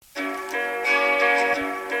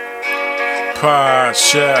Pod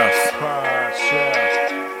Chef.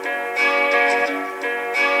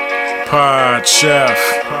 Pod Chef.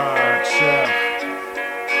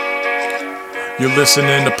 You're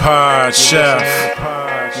listening to Pod Chef.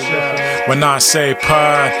 When I say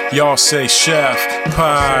pod, y'all say chef.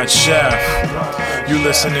 Pod Chef. You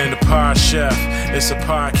listening to Pod Chef. It's a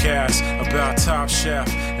podcast about Top Chef,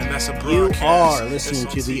 and that's a broadcast. You are listening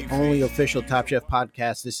to the only official Top Chef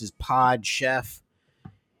podcast. This is Pod Chef.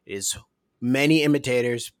 It is many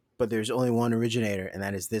imitators, but there's only one originator, and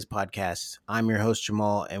that is this podcast. I'm your host,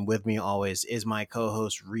 Jamal, and with me always is my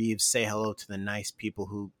co-host, Reeves. Say hello to the nice people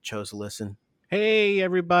who chose to listen. Hey,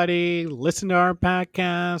 everybody, listen to our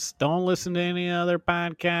podcast. Don't listen to any other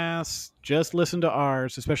podcasts. Just listen to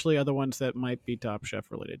ours, especially other ones that might be Top Chef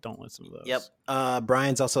related. Don't listen to those. Yep.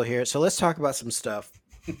 Brian's also here. So let's talk about some stuff.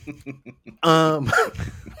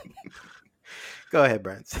 Go ahead,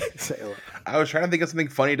 Brian. Say hello. I was trying to think of something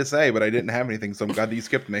funny to say, but I didn't have anything, so I'm glad that you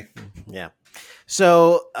skipped me. Yeah.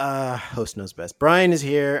 So, host knows best. Brian is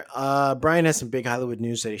here. Brian has some big Hollywood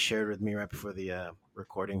news that he shared with me right before the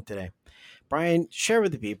recording today. Brian, share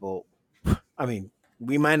with the people. I mean,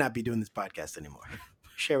 we might not be doing this podcast anymore.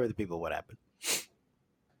 Share with the people what happened.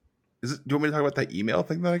 Do you want me to talk about that email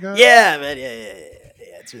thing that I got? Yeah, man. Yeah.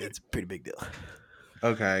 It's a pretty big deal.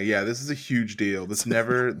 Okay, yeah, this is a huge deal. This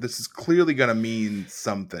is clearly going to mean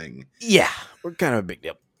something. Yeah, we're kind of a big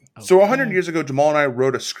deal. So 100 years ago, Jamal and I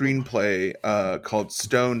wrote a screenplay called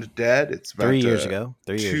Stoned Dead. It's about 3 years ago.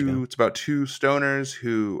 It's about two stoners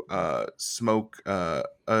who smoke a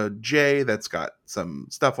J that's got some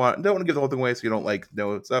stuff on it. Don't want to give the whole thing away so you don't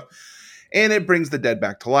know stuff. And it brings the dead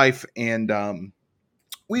back to life. And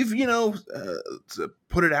we've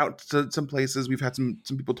put it out to some places. We've had some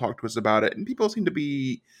people talk to us about it, and people seem to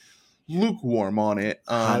be lukewarm on it.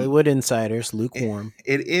 Hollywood insiders, lukewarm.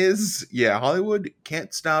 It is, yeah. Hollywood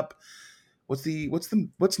can't stop. What's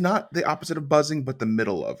not the opposite of buzzing, but the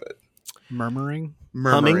middle of it? Murmuring.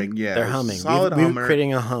 Humming? Yeah, They're humming. Solid We're hummer.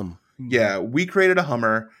 creating a hum. Yeah, we created a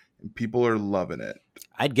Hummer, and people are loving it.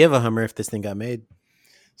 I'd give a Hummer if this thing got made.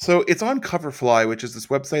 So it's on Coverfly, which is this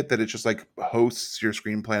website that it's just like hosts your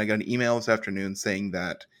screenplay. And I got an email this afternoon saying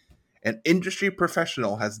that an industry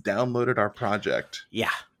professional has downloaded our project. Yeah.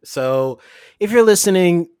 So if you're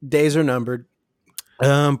listening, days are numbered.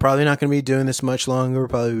 Probably not going to be doing this much longer. We're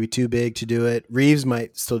probably be too big to do it. Reeves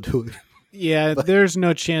might still do it. Yeah, there's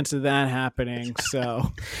no chance of that happening.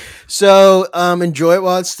 So enjoy it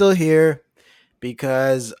while it's still here,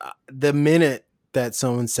 because the minute that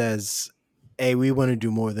someone says, "Hey, we want to do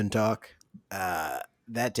more than talk,"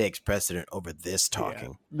 that takes precedent over this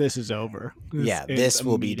talking. Yeah, this is over. This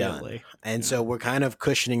will be done. And Yeah. so we're kind of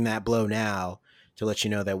cushioning that blow now to let you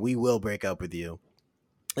know that we will break up with you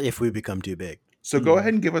if we become too big. So go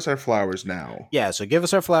ahead and give us our flowers now. Yeah, so give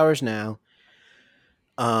us our flowers now.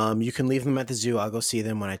 You can leave them at the zoo. I'll go see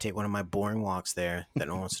them when I take one of my boring walks there that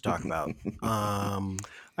no one wants to talk about.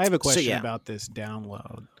 I have a question yeah. about this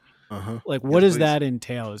download. Uh-huh. Like, what does please. that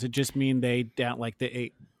entail? Does it just mean they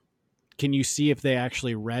can you see if they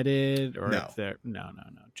actually read it, or No. if they're no?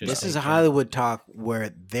 Just This is they a Hollywood talk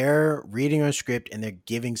where they're reading our script and they're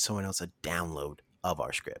giving someone else a download of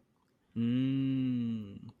our script.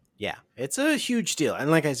 Yeah, it's a huge deal.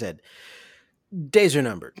 And like I said, days are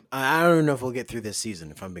numbered. I don't know if we'll get through this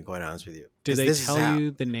season, if I'm being quite honest with you. Did 'Cause they this is tell how-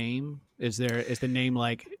 you the name? Is the name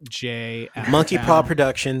like J? Monkey Paw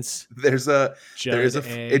Productions? There's a Judd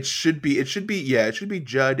A. it should be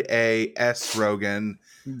Judd A. S. Rogan.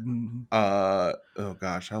 Mhm. Oh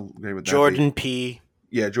gosh, how great would that Jordan be? P.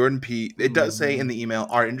 Yeah, Jordan P. It does say in the email,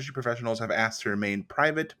 our industry professionals have asked to remain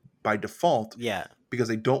private by default Yeah. because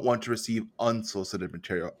they don't want to receive unsolicited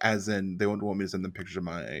material, as in they won't want me to send them pictures of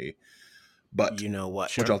my butt, You know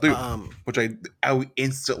what? which I'll do, Um, which I would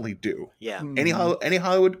instantly do. yeah. Mhm. Any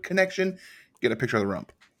Hollywood connection, get a picture of the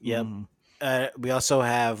rump. Yep. Mhm. We also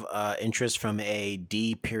have interest from a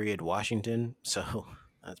D. Washington, so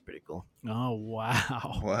that's pretty cool. Oh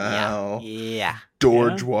wow. Wow, Yeah.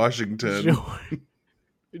 George Yeah. Washington.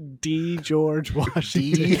 D. George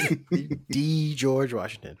Washington. D. George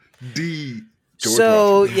Washington. D. George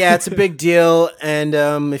So Washington. yeah, it's a big deal, and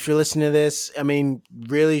if you're listening to this, I mean,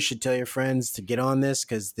 really should tell your friends to get on this,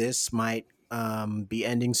 because this might be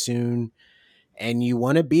ending soon, and you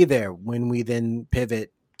want to be there when we then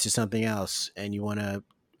pivot to something else, and you want to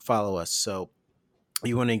follow us. So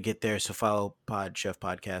you want to get there, so follow Pod Chef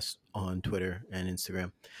Podcast on Twitter and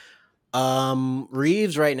Instagram.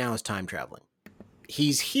 Reeves right now is time traveling.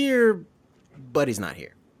 He's here, but he's not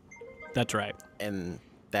here, That's right. and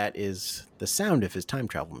that is the sound of his time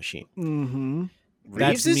travel machine. Mm-hmm.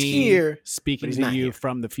 Reeves That's is me here, but speaking he's to not you here.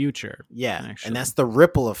 from the future. Yeah, Actually. and that's the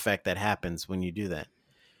ripple effect that happens when you do that.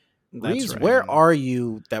 That's Reeves, right. where are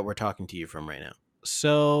you that we're talking to you from right now?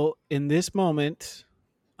 So in this moment,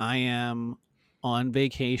 I am on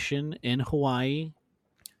vacation in Hawaii,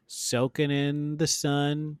 soaking in the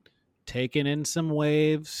sun, taking in some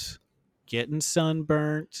waves, getting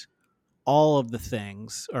sunburnt. All of the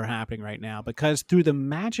things are happening right now because through the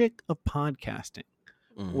magic of podcasting,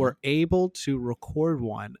 Mhm. we're able to record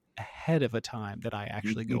one ahead of a time that I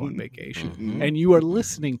actually go on vacation. Mhm. And you are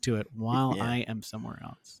listening to it while Yeah. I am somewhere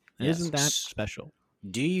else. Yes. Isn't that special?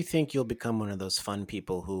 Do you think you'll become one of those fun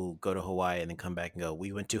people who go to Hawaii and then come back and go,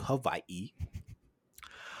 "We went to Hawaii"?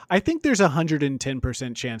 I think there's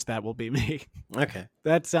 110% chance that will be me. Okay.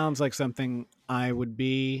 That sounds like something I would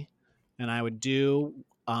be and I would do.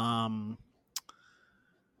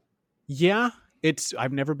 Yeah,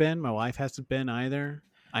 I've never been. My wife hasn't been either.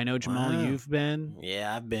 I know Jamal, Wow. you've been.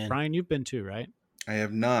 Yeah, I've been. Brian, you've been too, right? I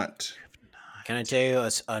have not. Can I tell you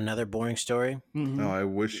another boring story? Mm-hmm. Oh, I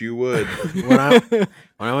wish you would. When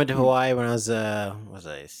I went to Hawaii when I was I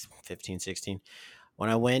 15, 16? When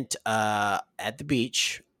I went at the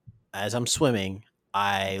beach, as I'm swimming,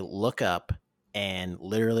 I look up and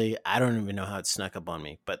literally, I don't even know how it snuck up on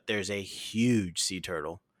me, but there's a huge sea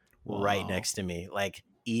turtle right Wow. next to me, like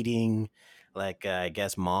eating, like I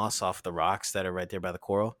guess moss off the rocks that are right there by the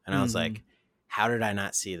coral. And I was Mhm. like, how did I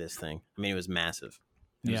not see this thing? I mean, it was massive.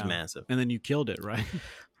 It was Yeah. massive. And then you killed it, right?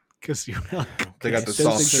 Because you were like, They got the those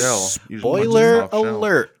soft things are- shell. Usually one's a Spoiler soft shell.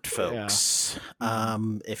 alert, folks.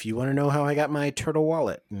 Mhm. If you want to know how I got my turtle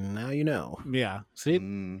wallet, now you know. Yeah. See,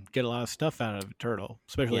 Mm. get a lot of stuff out of a turtle,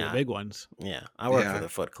 especially Yeah. the big ones. Yeah, I work Yeah. for the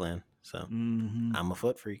Foot Clan, so Mm-hmm. I'm a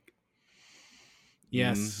foot freak.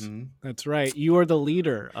 Yes, Mhm. that's right. You are the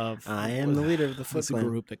leader of. I am the leader of the Foot What's a Clan.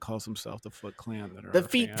 group that calls himself the Foot Clan? That are The our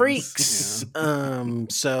Feet fans? Freaks. Yeah.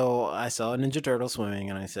 So I saw a Ninja Turtle swimming,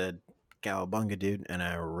 and I said, "Cowabunga, dude!" And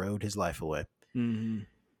I rode his life away. Mhm.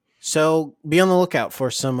 So be on the lookout for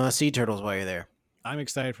some sea turtles while you're there. I'm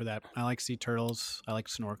excited for that. I like sea turtles. I like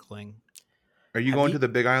snorkeling. Are you Have going you- to the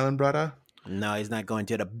Big Island, brother? No, he's not going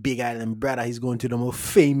to the Big Island, brother. He's going to the most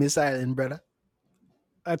famous island, brother.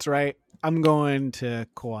 That's right. I'm going to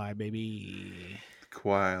Kauai, baby.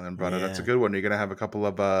 Kauai Island, brother. That's a Yeah. good one. You're gonna have a couple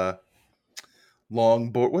of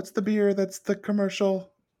long board. What's the beer? That's the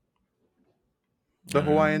commercial. The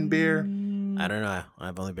Hawaiian beer. I don't know.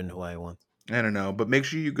 I've only been to Hawaii once. I don't know, but make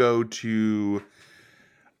sure you go to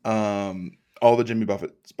all the Jimmy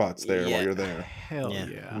Buffett spots there Yeah. while you're there. Hell Yeah.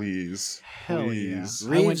 yeah. Please. Hell Please. yeah.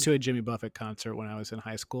 I went Reeves- to a Jimmy Buffett concert when I was in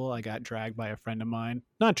high school. I got dragged by a friend of mine.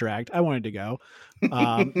 Not dragged. I wanted to go.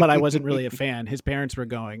 But I wasn't really a fan. His parents were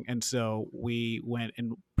going. And so we went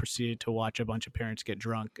and proceeded to watch a bunch of parents get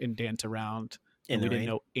drunk and dance around. In And we the didn't rain?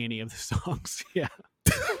 know any of the songs. Yeah.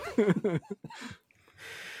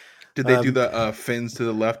 Did they do the fins to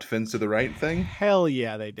the left, fins to the right thing? Hell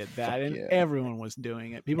yeah, they did that. Fuck And yeah. everyone was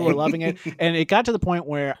doing it. People were loving it. And it got to the point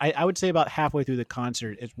where I would say about halfway through the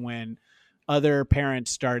concert is when other parents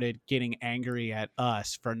started getting angry at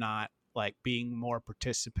us for not like being more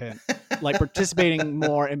participating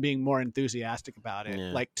more and being more enthusiastic about it.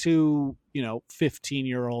 Yeah. Like two,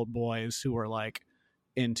 15-year-old boys who were like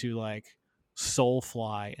into like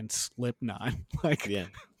Soulfly and Slipknot. Like Yeah.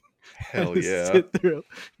 Hell yeah. sit through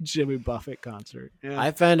Jimmy Buffett concert. Yeah.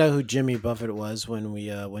 I found out who Jimmy Buffett was when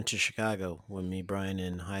we went to Chicago. When me, Brian,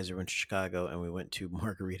 and Heiser went to Chicago, and we went to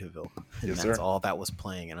Margaritaville. And Yes, that's sir. all that was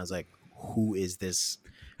playing. And I was like, "Who is this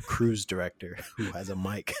cruise director who has a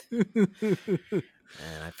mic?"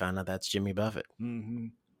 And I found out that's Jimmy Buffett. hmm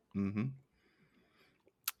Mm-hmm.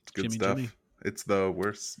 It's good Jimmy, stuff. Jimmy. It's the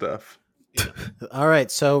worst stuff. All right,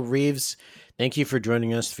 so Reeves, thank you for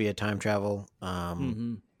joining us via time travel.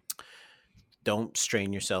 hmm Don't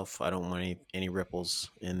strain yourself. I don't want any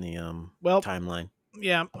ripples in the Well, timeline.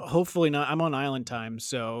 yeah, hopefully not. I'm on island time,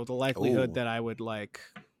 so the likelihood Ooh. that I would like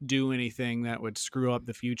do anything that would screw up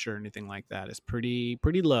the future or anything like that is pretty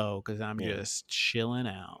low because I'm Yeah. just chilling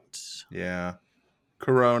out. Yeah.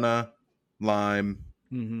 Corona, lime,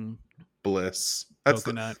 Mm-hmm. bliss.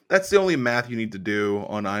 Coconut. That's the only math you need to do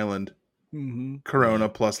on island. Mm-hmm. Corona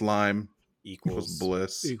plus lime Equals equals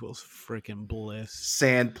bliss. Equals freaking bliss.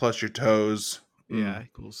 Sand plus your toes. Yeah,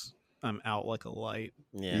 equals I'm out like a light.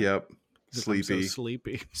 yeah. Yep. 'Cause I'm so Sleepy.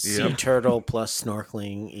 sleepy. Sea Yep. turtle plus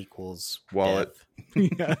snorkeling equals Wallet. death.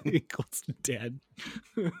 Yeah, equals dead.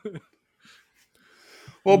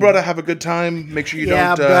 Well, brother, have a good time. Make sure you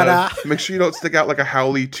Yeah, don't brother. make sure you don't stick out like a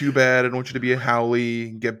howley too bad. I don't want you to be a howley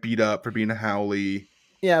and get beat up for being a howley.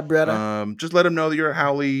 Yeah, brother. Just let them know that you're a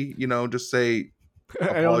howley. Just say I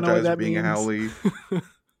don't know what apologize for that being means. a howley.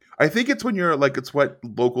 I think it's when you're like, it's what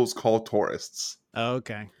locals call tourists.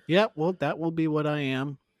 Okay. Yeah, well, that will be what I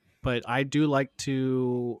am. But I do like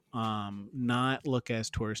to not look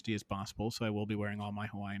as touristy as possible, so I will be wearing all my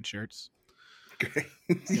Hawaiian shirts. Okay.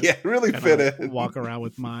 Yeah, really fit And I'll in. walk around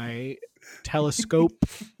with my telescope,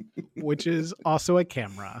 which is also a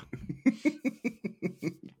camera.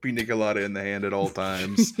 Pina colada in the hand at all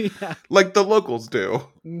times, Yeah. like the locals do.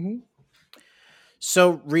 Mm-hmm.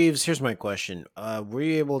 So Reeves, here's my question: were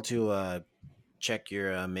you able to check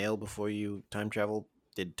your mail before you time traveled?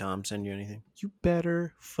 Did Tom send you anything? You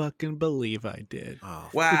better fucking believe I did. Oh,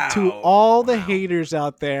 Wow. To all the Wow. haters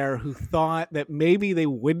out there who thought that maybe they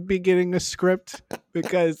would be getting a script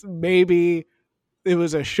because maybe it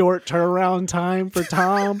was a short turnaround time for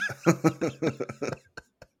Tom,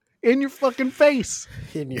 in your fucking face.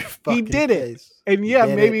 in your fucking did it. face. And He yeah,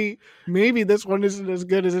 did maybe this one isn't as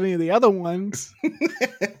good as any of the other ones.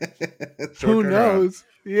 Short Who turnaround. knows?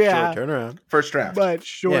 Yeah. Short turnaround. First draft. But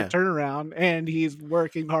short Yeah. turnaround, and he's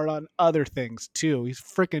working hard on other things too. He's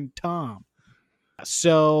freaking Tom.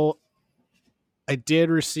 So I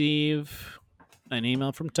did receive an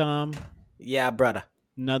email from Tom, Yeah, brother.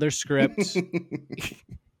 another script.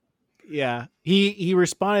 Yeah, he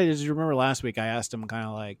responded. As you remember last week, I asked him kind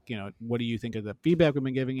of like, what do you think of the feedback we've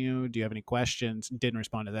been giving you? Do you have any questions? Didn't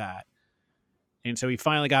respond to that, and so he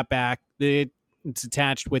finally got back. It's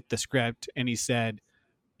attached with the script, and he said,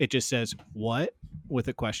 it just says "what" with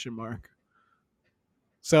a question mark.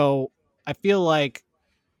 So I feel like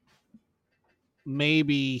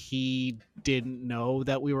maybe he didn't know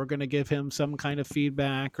that we were going to give him some kind of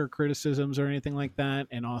feedback or criticisms or anything like that,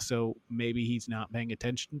 and also maybe he's not paying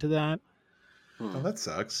attention to that. Oh, that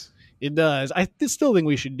sucks. It does. I still think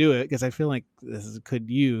we should do it because I feel like this could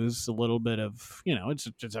use a little bit of,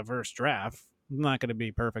 it's a first draft. Not going to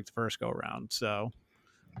be perfect first go around. So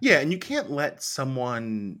Yeah, and you can't let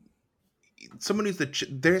someone who's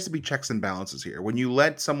there has to be checks and balances here. When you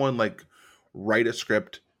let someone like write a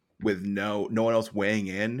script with no one else weighing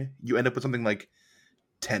in, you end up with something like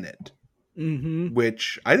Tenet,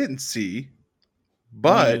 which I didn't see,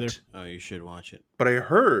 neither. but Oh, you should watch it. I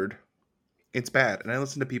heard it's bad, and I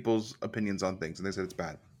listened to people's opinions on things, and they said it's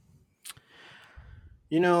bad.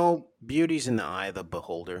 Beauty's in the eye of the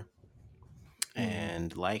beholder.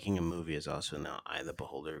 And liking a movie is also in the eye of the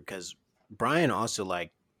beholder, because Brian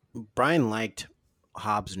liked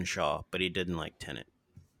Hobbs and Shaw, but he didn't like Tenet.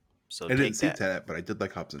 So I didn't see that. Tenet, but I did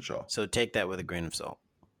like Hobbs and Shaw. So take that with a grain of salt.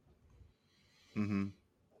 Mm-hmm.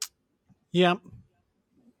 Yeah.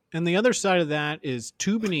 And the other side of that is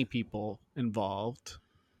too many people involved.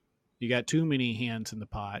 You got too many hands in the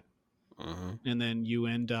pot. And then you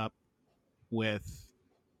end up with,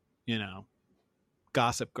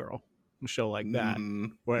 Gossip Girl, a show like that,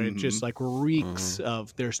 where it just like reeks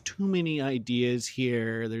of there's too many ideas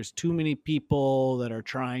here. There's too many people that are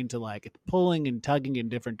trying to like pulling and tugging in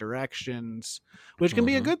different directions, which can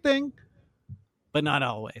be a good thing, but not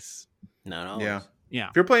always. Not always. Yeah. Yeah.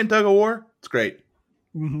 If you're playing tug of war, it's great.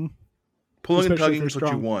 Mm-hmm. Pulling and Especially if tugging you're is what you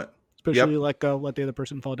strong. want. Especially let go, let the other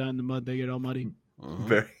person fall down in the mud, they get all muddy.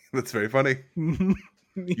 That's very funny.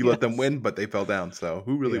 You let them win, but they fell down. So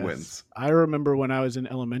who really wins? I remember when I was in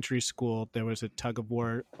elementary school, there was a tug of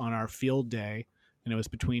war on our field day, and it was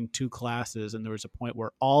between two classes. And there was a point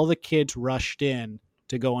where all the kids rushed in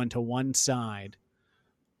to go onto one side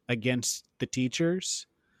against the teachers,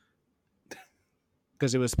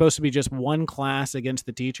 because it was supposed to be just one class against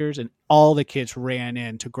the teachers, and all the kids ran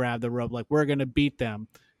in to grab the rope, like, we're going to beat them.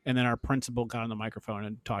 And then our principal got on the microphone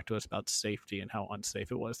and talked to us about safety and how unsafe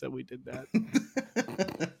it was that we did that.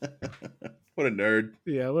 What a nerd.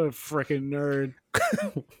 Yeah, what a freaking nerd.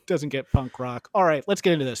 Doesn't get punk rock. All right, let's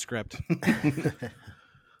get into this script.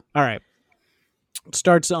 All right. It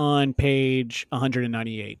starts on page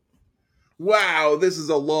 198. Wow, this is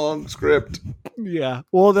a long script. Yeah.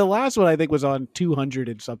 Well, the last one I think was on 200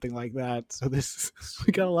 and something like that. So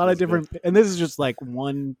we got a lot of different, and this is just like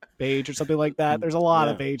one page or something like that. There's a lot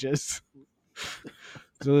of pages.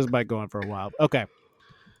 So this might go on for a while. Okay.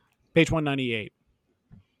 Page 198.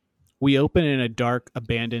 We open in a dark,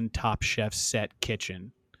 abandoned Top Chef set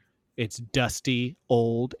kitchen. It's dusty,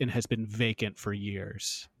 old, and has been vacant for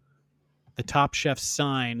years. The Top Chef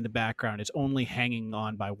sign in the background is only hanging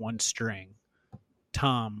on by one string.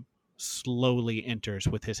 Tom slowly enters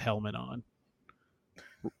with his helmet on.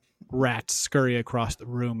 Rats scurry across the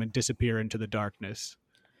room and disappear into the darkness.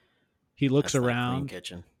 He looks That's not a clean around.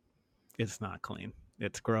 kitchen. It's not clean.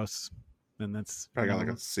 It's gross. And that's Probably got like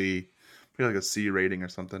a C. Probably like a C rating or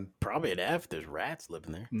something. Probably an F. There's rats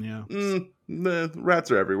living there. yeah. The rats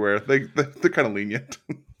are everywhere. They're kind of lenient.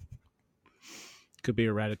 Could be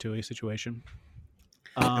a Ratatouille situation.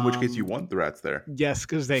 In which case, you want the rats there. Yes,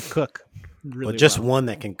 because they cook really Well, just well. one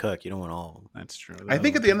that can cook. You don't want all of them. That's true. I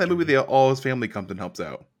think at the end of that movie, all his family comes and helps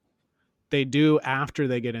out. They do after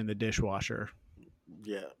they get in the dishwasher.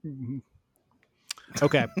 Yeah. Mhm.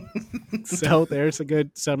 Okay. So there's a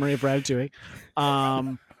good summary of Ratatouille.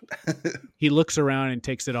 He looks around and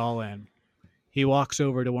takes it all in. He walks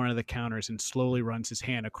over to one of the counters and slowly runs his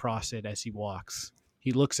hand across it as he walks.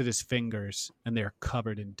 He looks at his fingers, and they're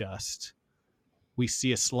covered in dust. We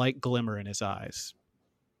see a slight glimmer in his eyes,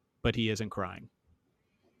 but he isn't crying.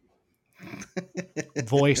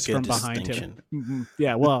 Voice Good from behind him. distinction. Mhm.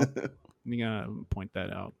 Yeah, well, you gotta point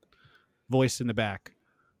that out. Voice in the back.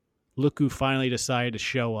 Look who finally decided to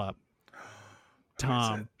show up.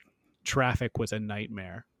 Tom. Traffic was a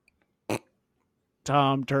nightmare.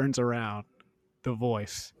 Tom turns around. The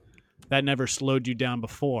voice. That never slowed you down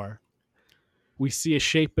before. We see a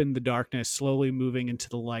shape in the darkness slowly moving into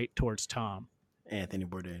the light towards Tom. Anthony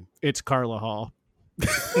Bourdain. It's Carla Hall.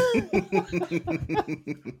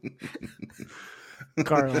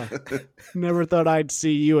 Carla. Never thought I'd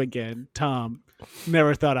see you again. Tom.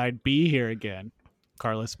 Never thought I'd be here again.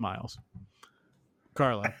 Carla smiles.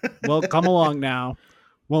 Carla. Well, come along now.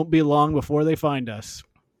 Won't be long before they find us.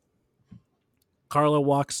 Carla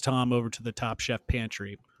walks Tom over to the Top Chef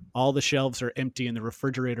pantry. All the shelves are empty and the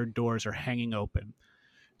refrigerator doors are hanging open.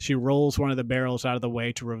 She rolls one of the barrels out of the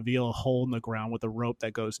way to reveal a hole in the ground with a rope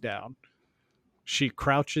that goes down. She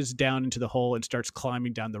crouches down into the hole and starts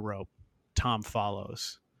climbing down the rope. Tom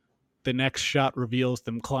follows. The next shot reveals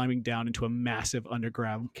them climbing down into a massive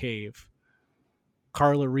underground cave.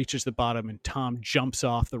 Carla reaches the bottom and Tom jumps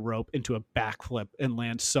off the rope into a backflip and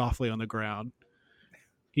lands softly on the ground.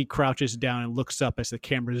 He crouches down and looks up as the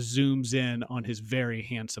camera zooms in on his very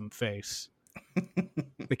handsome face.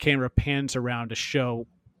 The camera pans around to show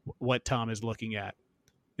what Tom is looking at.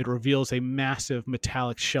 It reveals a massive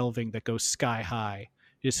metallic shelving that goes sky high.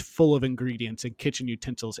 It is full of ingredients and kitchen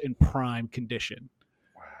utensils in prime condition.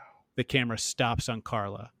 Wow. The camera stops on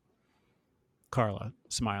Carla. Carla,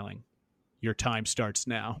 smiling. Your time starts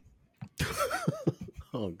now.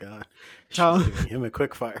 Oh, God. Tom- She's giving him a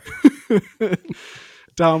quick fire.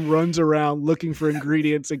 Tom runs around looking for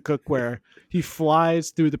ingredients and cookware. He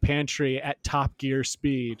flies through the pantry at top gear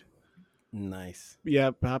speed. Nice.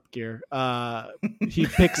 Yeah, top gear. He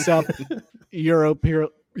picks up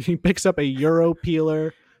He picks up a Euro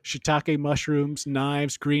peeler, shiitake mushrooms,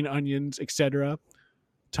 knives, green onions, etc.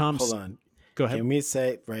 Hold on. Go ahead. Can we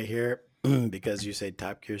say right here, because you say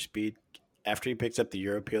top gear speed, after he picks up the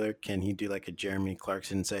Euro peeler, can he do like a Jeremy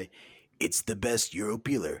Clarkson and say, it's the best Euro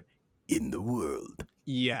peeler in the world?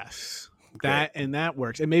 Yes, that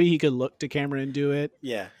works. And maybe he could look to camera and do it.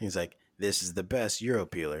 Yeah. He's like, this is the best Euro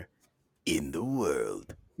peeler in the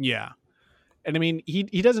world. Yeah. And I mean, he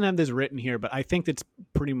doesn't have this written here, but I think that's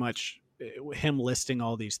pretty much him listing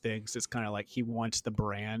all these things. It's kind of like he wants the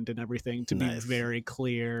brand and everything to be Nice. very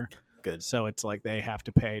clear. Good. So it's like they have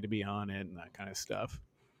to pay to be on it and that kind of stuff.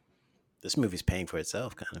 This movie's paying for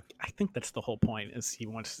itself, kind of. I think that's the whole point is he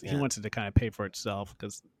wants Yeah. it to kind of pay for itself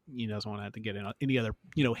because he doesn't want to have to get any other,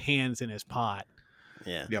 hands in his pot.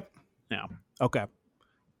 Yeah. Yep. Now, okay.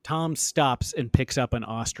 Tom stops and picks up an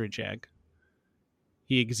ostrich egg.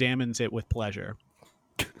 He examines it with pleasure.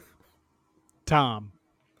 Tom,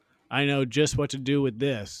 I know just what to do with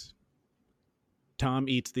this. Tom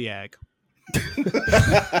eats the egg. I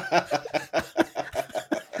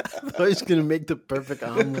thought he was gonna make the perfect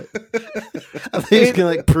omelet. I thought he was gonna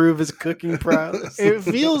like prove his cooking prowess. It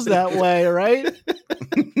feels that way, right?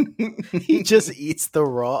 He just eats the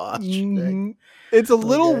raw ostrich. Mhm. It's a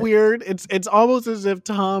little Okay. weird. It's almost as if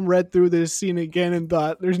Tom read through this scene again and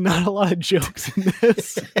thought, "There's not a lot of jokes in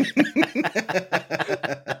this."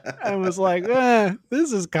 I was like,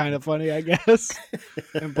 "This is kind of funny, I guess,"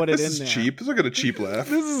 and put it This in is there. cheap. This is like a cheap laugh.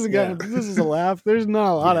 This is a laugh. There's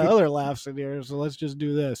not a lot of other laughs in here, so let's just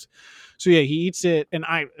do this. So yeah, he eats it, and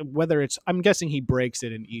I'm guessing he breaks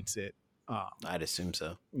it and eats it. I'd assume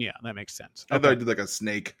so. Yeah, that makes sense. I thought I did like a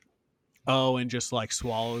snake. Oh, and just like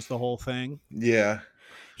swallows the whole thing. Yeah.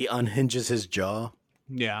 He unhinges his jaw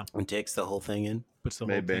Yeah, and takes the whole thing in. puts the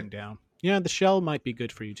Maybe. whole thing down. Yeah, the shell might be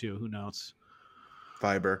good for you too. Who knows?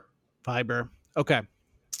 Fiber. Fiber. Okay.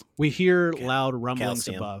 We hear loud rumblings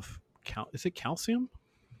calcium. above. Is it calcium?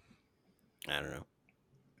 I don't know.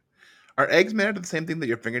 Are eggs made out of the same thing that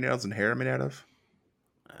your fingernails and hair are made out of?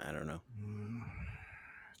 I don't know.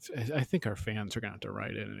 I think our fans are going to have to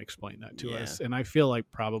write in and explain that to Yeah. us. And I feel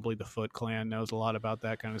like probably the Foot Clan knows a lot about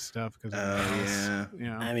that kind of stuff. Because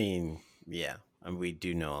Yeah. I mean, yeah. I mean, we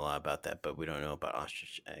do know a lot about that, but we don't know about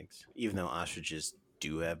ostrich eggs. Even though ostriches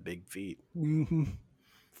do have big feet. Mhm.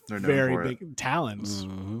 They're known very for it. big talons.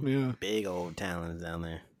 Mhm. Yeah. Big old talons down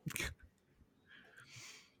there.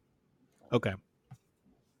 Okay.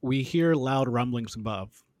 We hear loud rumblings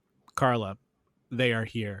above. Carla, they are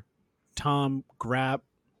here. Tom, grab.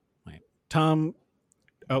 Wait. Tom.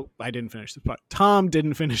 Oh, I didn't finish this part. Tom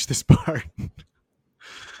didn't finish this part.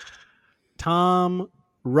 Tom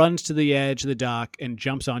runs to the edge of the dock and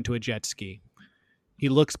jumps onto a jet ski. He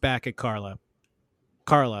looks back at Carla.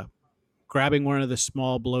 Carla, grabbing one of the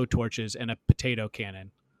small blowtorches and a potato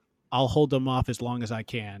cannon. I'll hold them off as long as I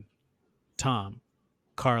can. Tom,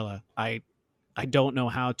 Carla, I don't know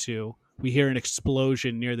how to. We hear an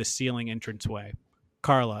explosion near the ceiling entranceway.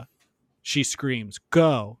 Carla, she screams,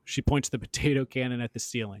 go. She points the potato cannon at the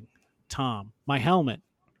ceiling. Tom, my helmet.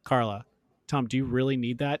 Carla, Tom, do you really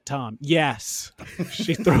need that? Tom, yes.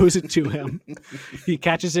 She throws it to him. He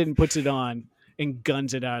catches it and puts it on and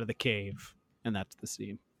guns it out of the cave. And that's the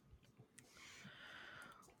scene.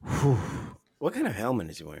 What kind of helmet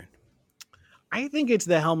is he wearing? I think it's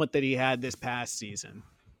the helmet that he had this past season.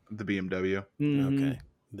 The BMW. Mhm. Okay,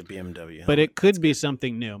 the BMW. But helmet. it could be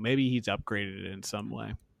something new. Maybe he's upgraded it in some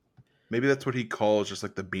way. Maybe that's what he calls just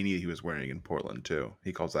like the beanie he was wearing in Portland too.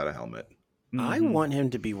 He calls that a helmet. I Mhm. want him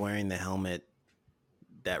to be wearing the helmet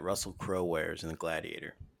that Russell Crowe wears in The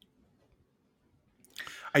Gladiator.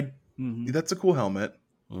 Mhm. That's a cool helmet.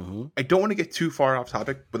 Mm-hmm. I don't want to get too far off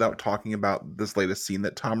topic without talking about this latest scene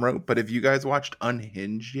that Tom wrote. But have you guys watched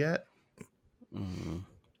Unhinged yet? Mm-hmm.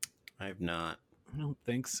 I have not. I don't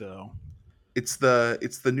think so. It's the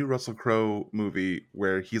new Russell Crowe movie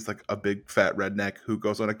where he's like a big fat redneck who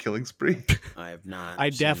goes on a killing spree. I have not. I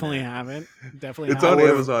seen definitely that. haven't. Definitely It's haven't. on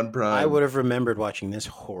would've- Amazon Prime. I would have remembered watching this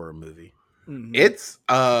horror movie. Mhm. It's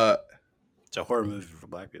It's a horror movie for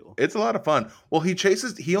black people. it's a lot of fun. Well,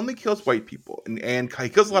 he only kills white people and he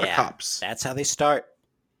kills a lot of Yeah. cops. That's how they start.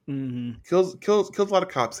 Mhm. Kills a lot of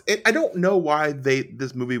cops. I don't know why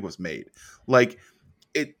this movie was made. Like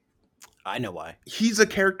I know why. he's a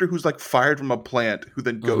character who's like fired from a plant who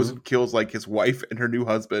then goes Mhm. and kills like his wife and her new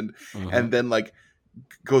husband Mhm. and then like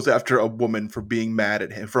goes after a woman for being mad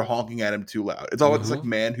at him for honking at him too loud. It's all about this like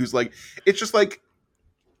man who's like it's just like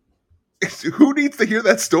who needs to hear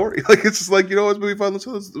that story? Like it's just like it's movie fun.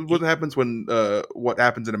 So this is what happens when what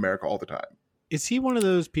happens in America all the time. Is he one of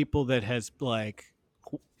those people that has like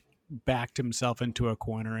backed himself into a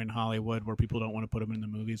corner in Hollywood where people don't want to put him in the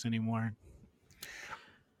movies anymore?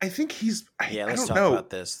 I think he's Yeah, I let's don't talk know. about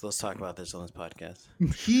this. Let's talk about this on this podcast.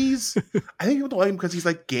 He's I think people don't like him because he's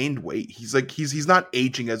like gained weight. He's like he's not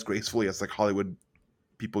aging as gracefully as like Hollywood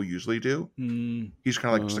people usually do. Mm. He's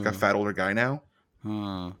kind of like just like a fat older guy now.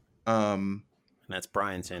 Hmm. Um And that's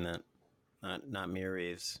Brian saying that, not Mia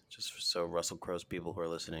Reeves. Just so Russell Crowe's people who are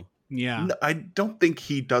listening. Yeah. no, I don't think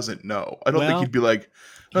he doesn't know. I don't think Well, he'd be like I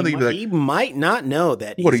don't think he'd be like He might not know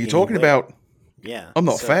that. what are he's you gaining talking weight. about? Yeah, I'm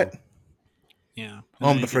not so- fat. Yeah.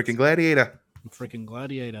 I'm the freaking gladiator. freaking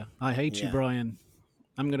Gladiator. I hate you, Yeah. Brian.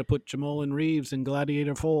 I'm gonna put Jamal and Reeves in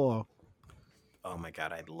Gladiator 4. Oh my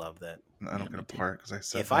god, I'd love that. I'm not gonna part because I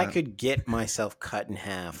said If I that. could get myself cut in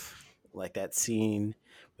half, like that scene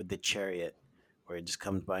with the chariot, where it just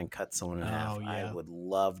comes by and cuts someone in half, Oh, yeah. I would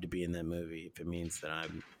love to be in that movie if it means that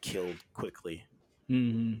I'm killed quickly.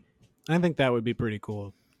 Mm-hmm. I think that would be pretty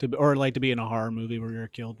cool. Or like to be in a horror movie where you're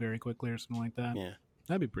killed very quickly or something like that. Yeah.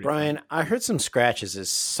 That'd be pretty Brian, I heard some scratches. Is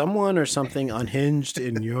someone or something unhinged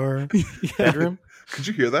in your bedroom? Could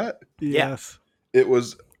you hear that? fun. Yeah. Yes. It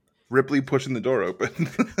was Ripley pushing the door open.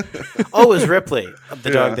 Oh, it was Ripley, the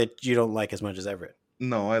Yeah. dog that you don't like as much as Everett.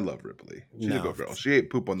 No, I love Ripley. She's a No. good girl. She ate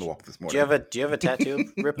poop on the walk this morning. Do you have a tattoo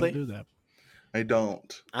of Don't Ripley? do that. I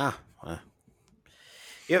don't. Ah, well.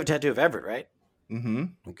 You have a tattoo of Everett, right?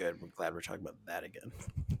 Mm-hmm. Good. We're glad we're talking about that again.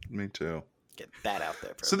 Me too. Get that out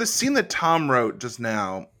there. So the scene that Tom wrote just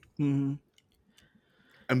now, Mm-hmm.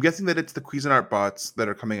 I'm guessing that it's the Cuisinart bots that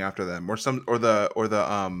are coming after them, or the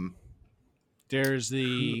There's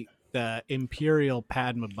the Imperial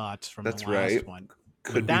Padma bots from That's the last right. one.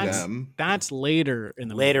 could be That's them. that's later in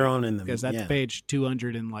the later movie, on in the because that's yeah. page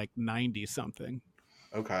 290 something.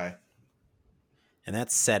 Okay, And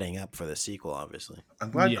that's setting up for the sequel, obviously.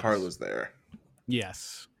 I'm glad Yes. Carla's there.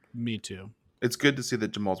 Yes, me too. It's good to see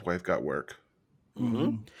that Jamal's wife got work.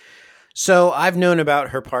 Mhm. So I've known about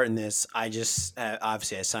her part in this. I just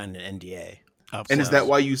obviously I signed an NDA. Of And is course. that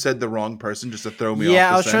why you said the wrong person just to throw me off? Yeah,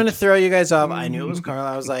 the I was trying to scent? throw you guys off. I knew it was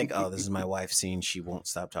Carla. I was like, "Oh, this is my wife's scene. She won't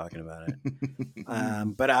stop talking about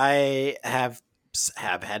it." But I have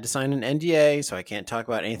had to sign an NDA, so I can't talk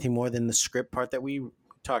about anything more than the script part that we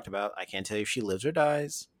talked about. I can't tell you if she lives or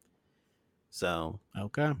dies. So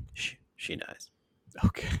Okay. she dies.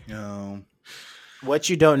 Okay. No. What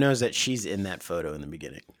you don't know is that she's in that photo in the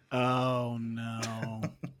beginning. Oh no.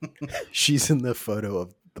 She's in the photo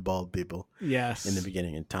of the bald people Yes. in the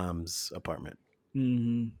beginning in Tom's apartment.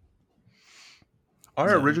 Hmm.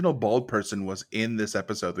 Our original bald person was in this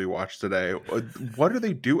episode we watched today. What do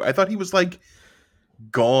they do? I thought he was like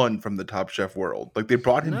gone from the Top Chef world. Like they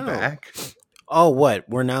brought him No. back. Oh, what?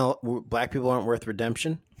 Black people aren't worth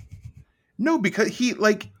redemption? No, because he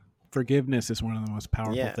like Forgiveness is one of the most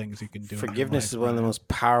powerful Yeah. things you can do. Forgiveness is one of the most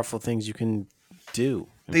powerful things you can do.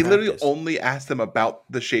 in they literally practice. only asked him about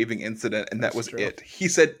the shaving incident, and that was true. it. He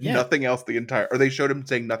said Yeah. nothing else the entire, or they showed him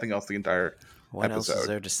saying nothing else the entire What else is episode.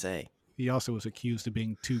 there to say? He also was accused of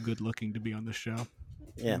being too good looking to be on the show.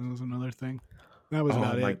 Yeah. That was another thing. That was Oh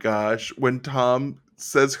about my it. gosh. When Tom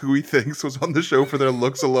says who he thinks was on the show for their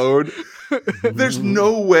looks alone, there's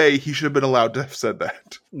no way he should have been allowed to have said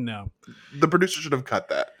that. No. The producer should have cut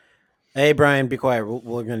that. Hey, Brian, be quiet.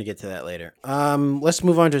 We're going to get to that later. Let's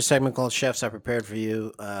move on to a segment called Chefs I Prepared for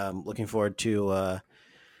You. Looking forward to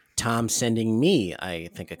Tom sending me, I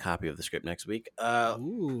think, a copy of the script next week.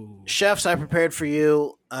 Ooh. Chefs I Prepared for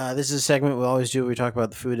You. This is a segment we always do. We talk about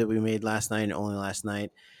the food that we made last night and only last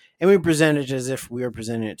night. And we present it as if we were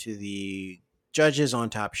presenting it to the judges on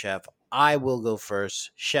Top Chef. I will go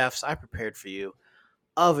first. Chefs I prepared for you.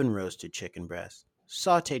 Oven roasted chicken breast,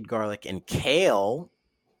 sauteed garlic and kale,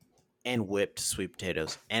 and whipped sweet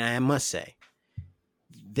potatoes. And I must say,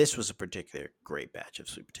 this was a particular great batch of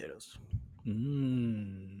sweet potatoes.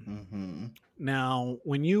 Mm. Mm-hmm. Now,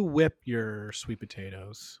 when you whip your sweet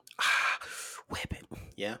potatoes, Whip it.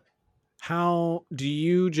 Yeah. how do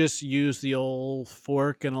you just use the old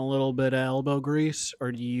fork and a little bit of elbow grease,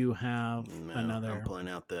 or do you have No, another? I'm pulling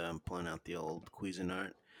out the old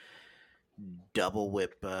Cuisinart double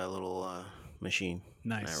whip little machine.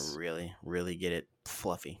 Nice. I really get it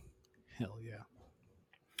fluffy. Hell yeah.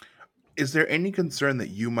 Is there any concern that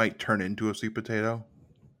you might turn into a sweet potato?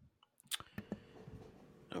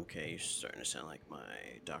 Okay, you're starting to sound like my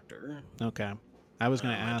doctor. Okay. I was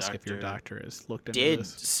going to My ask if your doctor doctor has looked into Did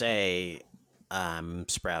this. say I'm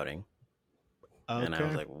sprouting. Okay. And I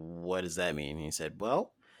was like, what does that mean? He said,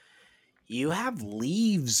 well, you have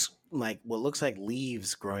leaves, like what looks like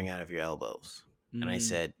leaves growing out of your elbows. And I Mm.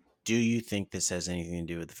 said, do you think this has anything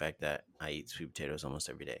to do with the fact that I eat sweet potatoes almost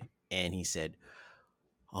every day? And he said,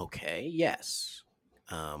 okay, yes.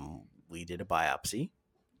 We did a biopsy,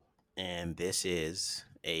 and this is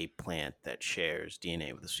a plant that shares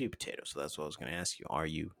DNA with the sweet potato. So that's what I was going to ask you. Are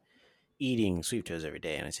you eating sweet potatoes every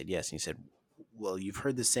day? And I said, yes. And he said, well, you've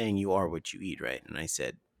heard the saying, you are what you eat, right? And I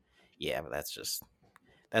said, yeah, but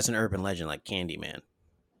that's an urban legend like Candyman.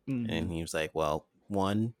 Mhm. And he was like, well,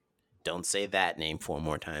 one, don't say that name 4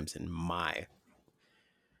 more times in my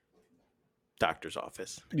doctor's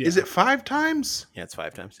office. Yeah. Is it 5 times? Yeah, it's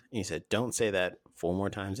 5 times. And he said, don't say that 4 more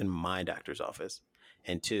times in my doctor's office.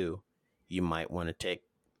 And 2, you might want to take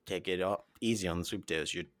it easy on the sweet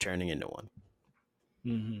potatoes. You're turning into one.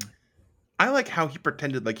 Mhm. I like how he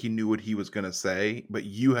pretended like he knew what he was going to say, but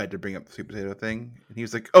you had to bring up the sweet potato thing. And he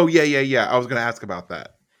was like, oh, yeah. I was going to ask about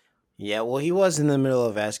that. Yeah, well, he was in the middle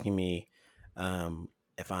of asking me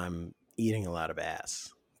if I'm eating a lot of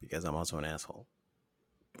ass because I'm also an asshole.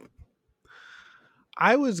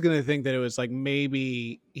 I was gonna think that it was like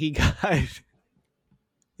maybe he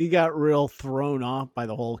got real thrown off by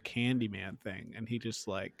the whole Candyman thing, and he just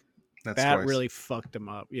like That's that twice. really fucked him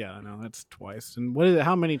up. Yeah, I know that's twice. And what is it?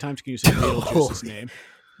 How many times can you say Beetlejuice's name?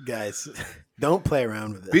 Guys, don't play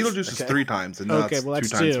around with this. Beetlejuice is okay? 3 times, and Okay, that's well that's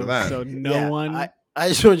 2 times two. for that. So no Yeah, one. I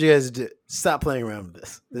just want you guys to stop playing around with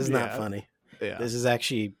this. This is not Yeah. funny. yeah. This is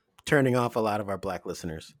actually turning off a lot of our black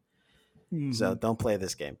listeners. Mhm. So don't play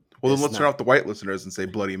this game. Well, then It's let's turn not- off the white listeners and say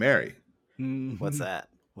Bloody Mary. Mhm. What's that?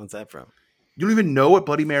 What's that from? You don't even know what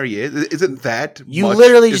Bloody Mary is? Is it that You much?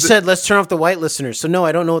 literally Is just it- said, let's turn off the white listeners. So no,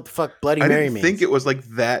 I don't know what the fuck Bloody I Mary didn't means. think it was like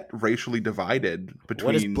that racially divided between.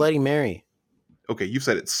 What is Bloody Mary? Okay, you've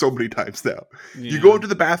said it so many times now. You Yeah. go into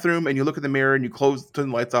the bathroom and you look in the mirror and you turn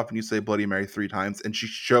the lights off and you say Bloody Mary 3 times and she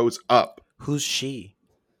shows up. Who's she?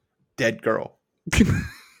 Dead girl.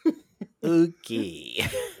 Okay.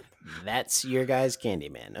 That's your guy's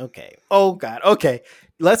Candyman. Okay. Oh God. Okay.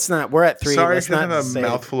 Let's not. We're at 3. Sorry, I let's should not have a say-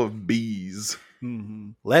 mouthful of bees.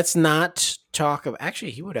 Mhm. Let's not talk about.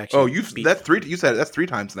 Actually, he would actually. Oh, you said it. That's 3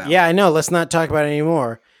 times now. Yeah, I know. Let's not talk about it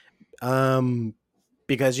anymore.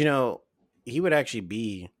 Because he would actually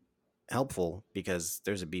be helpful because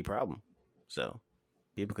there's a bee problem. So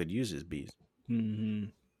people could use his bees.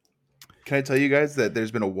 Mhm. Can I tell you guys that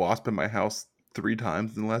there's been a wasp in my house 3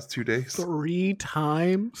 times in the last 2 days? 3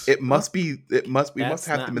 times. It must be. We must That's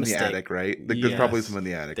have not them a in the mistake. attic, right? Like, there's probably Yes. some in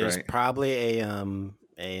the attic, There's right? probably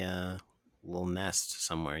a little nest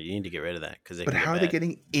somewhere. You need to get rid of that because it But can get how are they bad.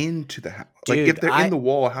 getting into the house? Like Dude, if they're in the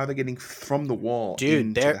wall, how are they getting from the wall Dude,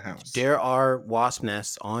 into the house? there are wasp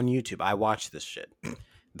nests on YouTube. I watch this shit.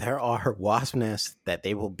 There are wasp nests that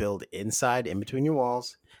they will build inside, in between your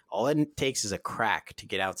walls. All it takes is a crack to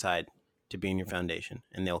get outside to be in your foundation,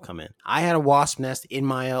 and they'll come in. I had a wasp nest in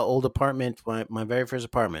my old apartment, my very first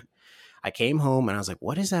apartment. I came home and I was like,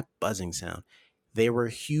 "What is that buzzing sound?" They were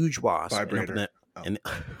huge wasps. Vibrator. And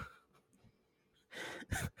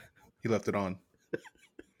He left it on.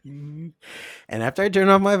 and after I turned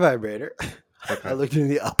off my vibrator, Okay. I looked in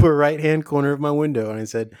the upper right hand corner of my window and I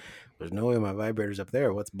said, "There's no way my vibrator's up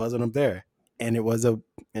there. What's buzzing up there?" And it was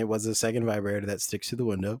a second vibrator that sticks to the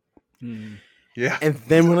window. Mm. Yeah. And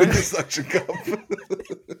then when With the suction cup.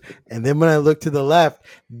 when I looked to the left,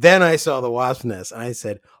 then I saw the wasp nest and I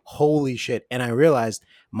said, "Holy shit." And I realized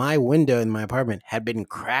my window in my apartment had been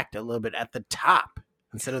cracked a little bit at the top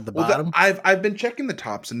instead of the bottom. I've been checking the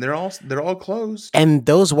tops and they're all closed. And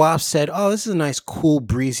those wasps said, "Oh, this is a nice, cool,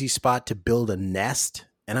 breezy spot to build a nest."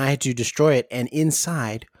 And I had to destroy it. And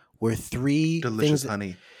inside were three Delicious things.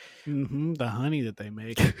 honey. The honey that they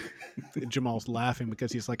make. Jamal's laughing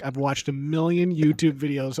because he's like, I've watched a million YouTube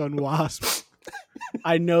videos on wasps.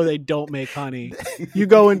 I know they don't make honey. You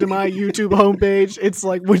go into my YouTube homepage, it's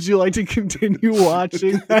like, would you like to continue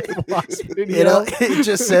watching that wasp video? You know, it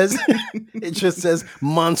just says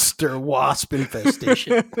monster wasp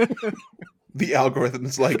infestation. The algorithm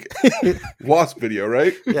is like wasp video,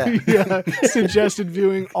 right? Yeah. Yeah, suggested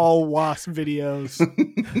viewing all wasp videos.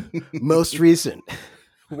 Most recent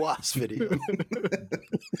wasp video.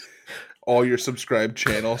 All your subscribed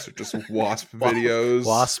channels are just wasp videos.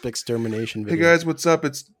 Wasp extermination Hey video. guys, what's up?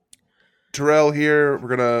 It's Terrell here.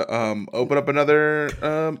 We're gonna open up another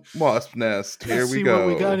wasp nest. Here Let's we see go.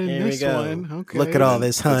 what we got in Here we this go. one. Okay. Look at all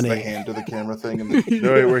this That's the honey. hand to the camera thing. And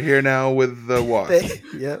all right, we're here now with the wasp,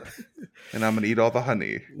 Yep. and I'm gonna eat all the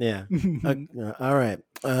honey. Yeah. All right.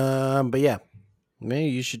 But yeah, maybe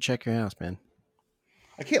you should check your house, man.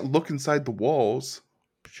 I can't look inside the walls.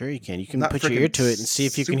 Sure, you can. You can Not put your frickin' ear to it and see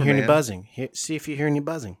if you can hear any Superman. buzzing. See if you hear any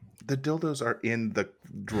buzzing. The dildos are in the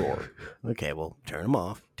drawer. Okay, well, turn them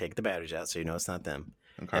off. Take the batteries out so you know it's not them.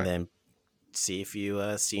 Okay. And then see if you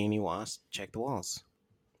see any wasps. Check the walls.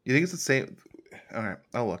 You think it's the same? All right,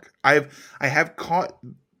 I'll look. I have caught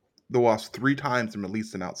the wasp 3 times and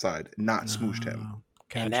released him outside, not smooshed him.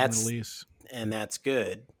 Catch And and that's- release. And that's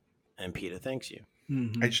good. And PETA thanks you.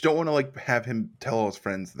 Mhm. I just don't want to like have him tell all his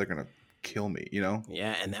friends that they're gonna kill me. You know?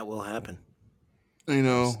 Yeah, and that will happen. I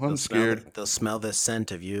know. They'll I'm smell scared. they'll smell the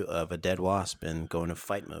scent of you of a dead wasp and go into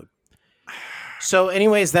fight mode. So,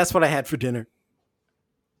 anyways, that's what I had for dinner.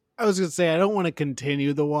 I was gonna say I don't want to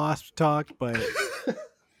continue the wasp talk, but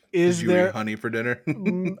is Did you there? eat honey for dinner?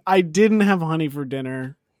 I didn't have honey for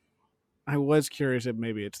dinner. I was curious if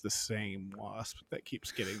maybe it's the same wasp that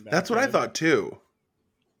keeps getting back. That's what I in. thought too.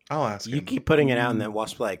 I'll ask You him. keep putting it out, and then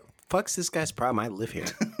wasp's like, "Fuck's this guy's problem. I live here."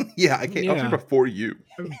 Yeah, I can't. I was Yeah. here before you.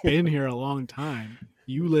 I've been here a long time.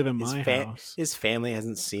 You live in His, my fa- house. his family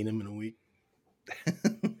hasn't seen him in a week.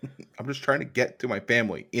 I'm just trying to get to my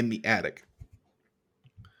family in the attic.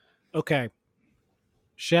 Okay.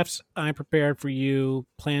 Chefs, I prepared for you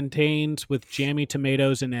plantains with jammy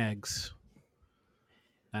tomatoes and eggs.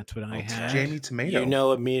 That's what I Okay. had. Jammy tomato. You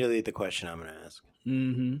know immediately the question I'm going to ask.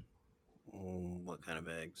 Mm-hmm. What kind of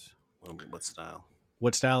eggs? What style?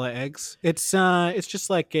 What style of eggs? It's just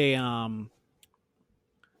like a I'm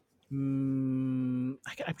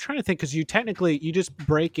trying to think because you just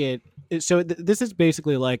break it. So this is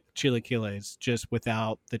basically like chilaquiles, just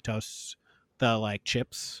without the toast, the like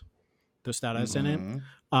chips, tostadas in it. Mhm.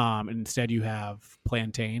 And instead you have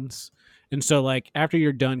plantains. And so like after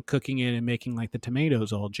you're done cooking it and making like the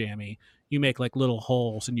tomatoes all jammy, you make like little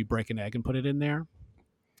holes and you break an egg and put it in there.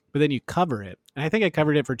 But then you cover it. And I think I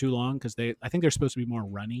covered it for too long because I think they're supposed to be more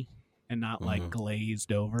runny and not like Mhm.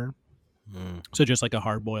 glazed over. Mm. So just like a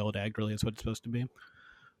hard boiled egg really is what it's supposed to be.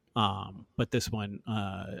 But this one,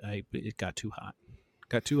 it got too hot.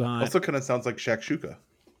 Got too hot. Also, kind of sounds like shakshuka.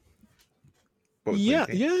 But with Yeah,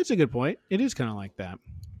 plantains. yeah, it's a good point. It is kind of like that.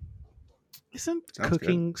 Isn't Sounds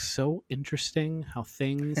cooking so interesting? How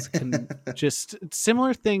things can just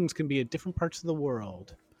similar things can be at different parts of the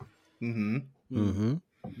world. Mm-hmm. Mm-hmm.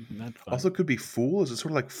 That's fun. Also, could be fool. Is it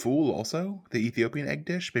sort of like fool? Also, the Ethiopian egg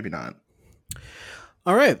dish? Maybe not.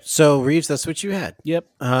 All right. So, Reeves, that's what you had. Yep.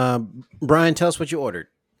 Brian, tell us what you ordered.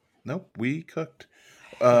 Nope, we cooked.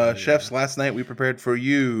 Chefs, last night we prepared for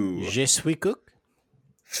you Je suis cook.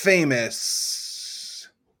 famous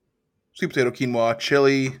sweet potato quinoa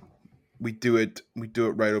chili. We do it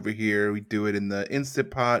right over here. We do it in the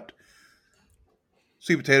Instant Pot.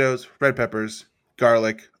 sweet potatoes, red peppers,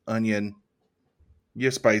 garlic, onion,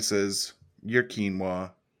 your spices, your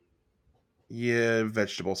quinoa, your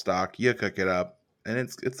vegetable stock. You cook it up, and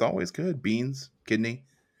it's always good. Beans, kidney.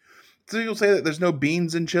 So you'll say that there's no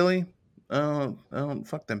beans in chili? I don't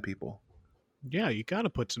fuck them people. Yeah, you got to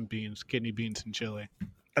put some beans, kidney beans in chili.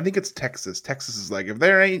 I think it's Texas. Texas is like,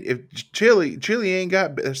 if chili ain't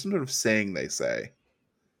got, there's some sort of saying they say.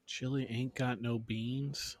 Chili ain't got no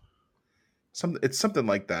beans. It's something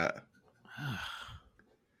like that.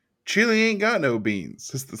 Chili ain't got no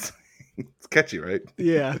beans. It's catchy, right?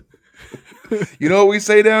 Yeah. You know what we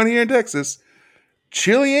say down here in Texas?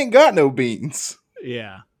 Chili ain't got no beans.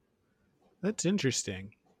 Yeah. That's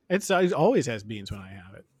interesting. It always has beans when I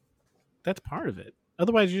have it. That's part of it.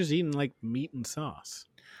 Otherwise, you're just eating like meat and sauce.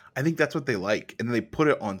 I think that's what they like, and then they put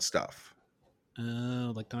it on stuff.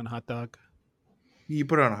 Like on a hot dog. You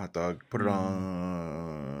put it on a hot dog. Put it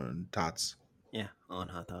on tots. Yeah, on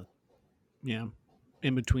hot dog. Yeah.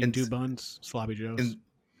 In between And two buns, sloppy joes.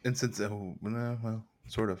 And since well,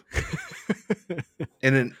 sort of.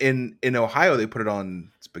 And in Ohio, they put it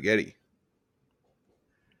on spaghetti.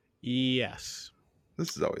 Yes.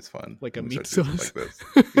 This is always fun. Like a when we meat start doing sauce. shit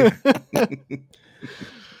like this.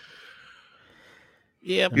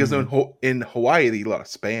 Yeah. Because in Hawaii, they eat a lot of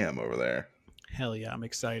spam over there. Hell yeah, I'm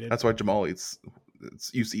excited. That's why Jamal used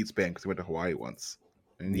to eat spam, because he went to Hawaii once.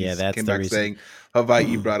 And he That's came the back reason. saying,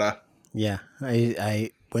 Hawaii, brother. Yeah,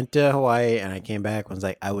 I went to Hawaii and I came back and was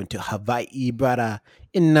like, I went to Hawaii, brother,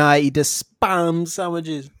 and I eat the spam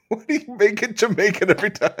sandwiches. Why do you make it Jamaican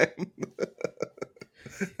every time?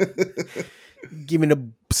 Give me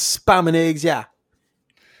the spam and eggs, yeah.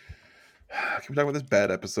 Can we talk about this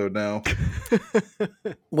bad episode now?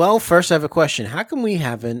 Well, first I have a question. How come we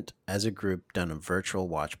haven't, as a group, done a virtual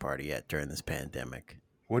watch party yet during this pandemic?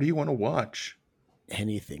 What do you want to watch?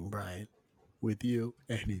 Anything, Brian. With you,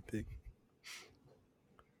 anything.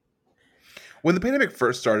 When the pandemic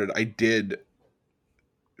first started, I did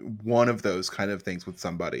one of those kind of things with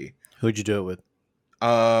somebody. Who'd you do it with?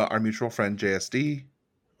 Our mutual friend JSD.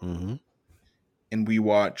 Mm-hmm. And we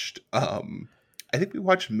watched I think we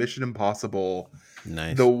watched Mission Impossible.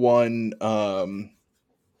 Nice. The one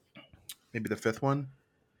maybe the fifth one.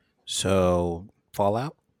 So,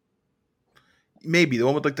 Fallout? Maybe the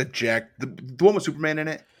one with like the one with Superman in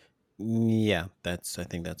it. Yeah, I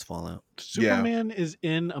think that's Fallout. Superman is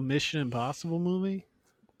in a Mission Impossible movie?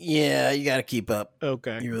 Yeah, you got to keep up.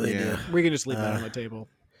 Okay. You really Yeah. do. We can just leave that on the table.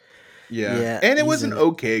 Yeah. And it was he's an in it.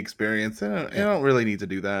 okay experience. I don't really need to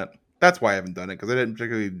do that. That's why I haven't done it, because I didn't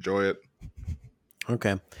particularly enjoy it.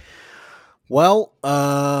 Okay. Well,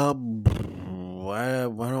 why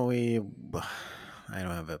don't we? I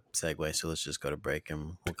don't have a segue, so let's just go to break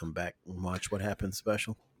and we'll come back and watch What Happened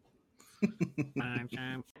special.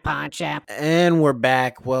 And we're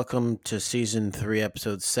back. Welcome to season 3,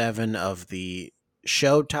 episode 7 of the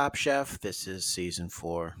show Top Chef. This is season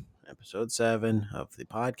 4, episode 7 of the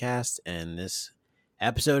podcast, and this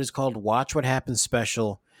episode is called Watch What Happened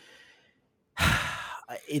special.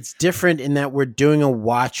 It's different in that we're doing a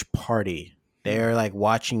watch party. They're like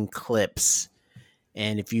watching clips.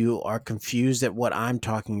 And if you are confused at what I'm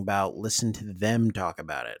talking about, listen to them talk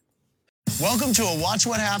about it. Welcome to a Watch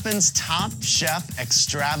What Happens Top Chef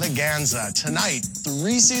Extravaganza. Tonight,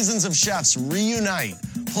 3 seasons of chefs reunite,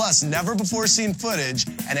 plus never-before-seen footage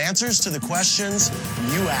and answers to the questions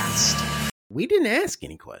you asked. We didn't ask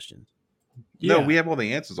any questions. No, we have all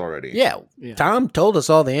the answers already. Yeah, Yeah. Tom told us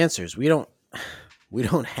all the answers. We don't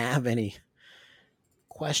have any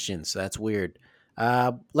questions. So that's weird.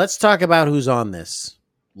 Let's talk about who's on this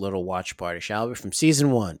little watch party, shall we? From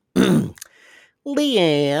season 1.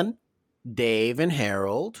 Leanne, Dave, and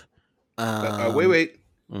Harold. Wait.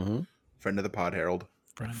 Mhm. Friend of the pod, Harold.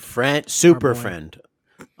 Super Our boy. friend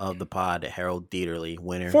of the pod, Harold Dieterle,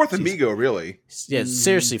 winner. Fourth Season- amigo, really. Yeah,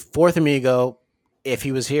 seriously, fourth amigo. If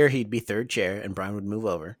he was here, he'd be third chair, and Brian would move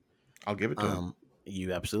over. I'll give it to him.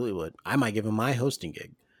 You absolutely would. I might give him my hosting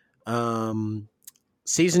gig.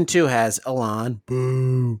 Season 2 has Alon,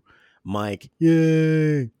 boo, Mike,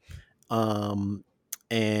 yay, and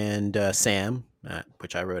Sam,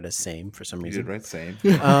 which I wrote as same for some You reason. did right, same.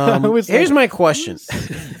 I was Here's like, my question.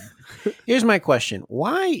 Here's my question.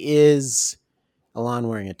 Why is Alon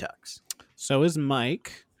wearing a tux? So is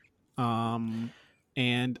Mike.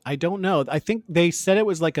 And I don't know. I think they said it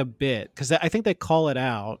was like a bit, because I think they call it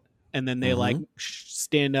out and then they like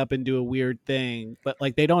stand up and do a weird thing, but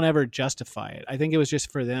like they don't ever justify it. I think it was just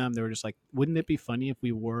for them. They were just like, wouldn't it be funny if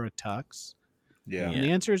we wore a tux? Yeah. And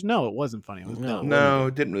the answer is no, it wasn't funny. It was No. dumb. No,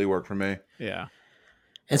 it didn't really work for me. Yeah.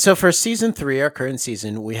 And so for season 3, our current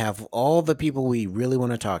season, we have all the people we really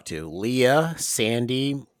want to talk to: Leah,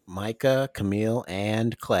 Sandy, Micah, Camille,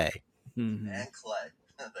 and Clay. Mhm. And Clay.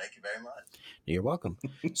 Thank you very much. You're welcome.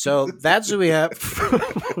 So that's who we have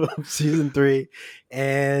from season 3.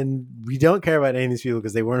 And we don't care about any of these people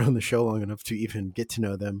because they weren't on the show long enough to even get to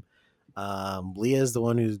know them. Leah is the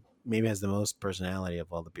one who maybe has the most personality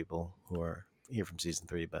of all the people who are here from season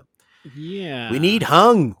 3. But Yeah. we need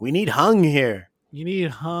Hung. We need Hung here. You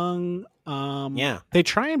need Hung. Yeah. They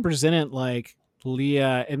try and present it like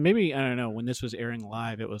Leah, and maybe, I don't know, when this was airing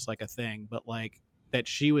live, it was like a thing, but like that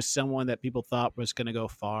she was someone that people thought was going to go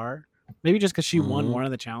far. Maybe just because she won Mhm. one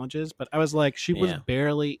of the challenges, but I was like, she was Yeah.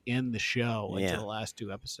 barely in the show Yeah. until the last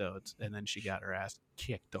 2 episodes, and then she got her ass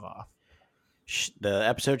kicked off. The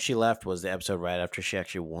episode she left was the episode right after she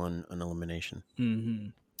actually won an elimination. Mm-hmm.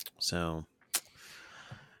 So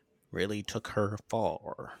really took her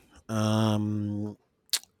far.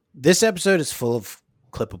 This episode is full of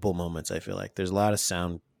clippable moments. I feel like there's a lot of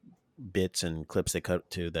sound bits and clips they cut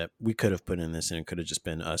to that we could have put in this, and it could have just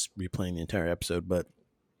been us replaying the entire episode. But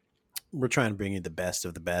we're trying to bring you the best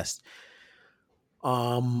of the best.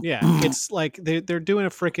 Yeah, it's like they're doing a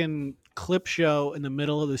freaking clip show in the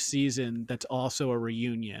middle of the season that's also a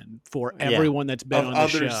reunion for Yeah. everyone that's been on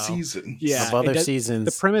Of the other show. seasons. Yeah, of other it does- seasons.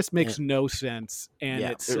 The premise makes Yeah. no sense, and Yeah.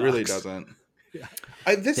 it It really sucks. doesn't. Yeah.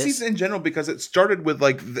 This season in general, because it started with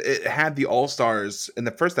like it had the All Stars in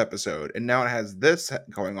the first episode, and now it has this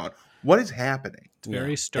going on. What is happening? It's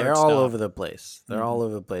very start. They're all stop. over the place. They're all Mhm.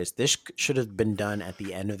 over the place. This should have been done at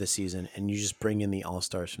the end of the season, and you just bring in the All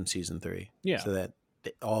Stars from season 3. Yeah. So that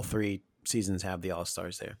all 3 seasons have the All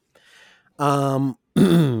Stars there.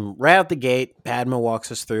 Right out the gate, Padma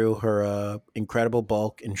walks us through her incredible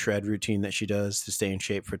bulk and shred routine that she does to stay in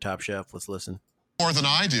shape for Top Chef. Let's listen. More than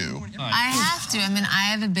I do. I have to. I mean, I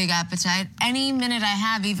have a big appetite. Any minute I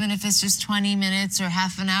have, even if it's just 20 minutes or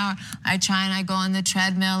half an hour, I try and I go on the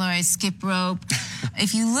treadmill or I skip rope.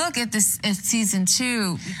 If you look at this at season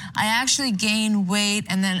 2, I actually gain weight,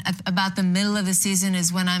 and then at about the middle of the season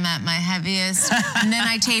is when I'm at my heaviest, and then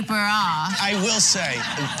I taper off. I will say,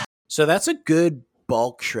 So that's a good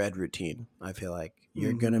bulk shred routine. I feel like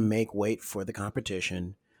you're gonna make weight for the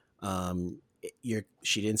competition.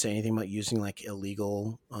 She didn't say anything about using like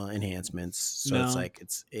illegal enhancements, so it's No. like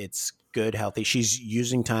it's good, healthy. She's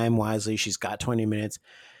using time wisely. She's got 20 minutes.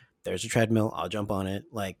 There's a treadmill. I'll jump on it.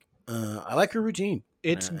 Like I like her routine.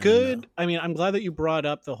 It's And, good. I mean, I'm glad that you brought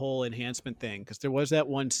up the whole enhancement thing, because there was that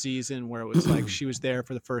one season where it was like she was there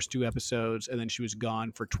for the first 2 episodes and then she was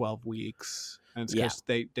gone for 12 weeks. And it's because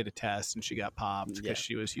they did a test and she got popped because Yeah.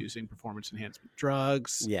 she was using performance enhancement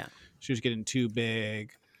drugs. Yeah. She was getting too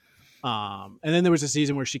big. And then there was a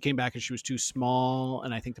season where she came back and she was too small.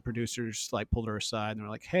 And I think the producers like pulled her aside and they were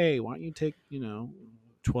like, hey, why don't you take,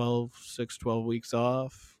 12 weeks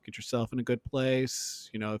off, get yourself in a good place.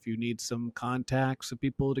 If you need some contacts of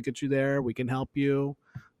people to get you there, we can help you.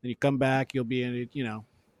 Then you come back, you'll be in,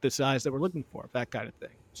 the size that we're looking for, that kind of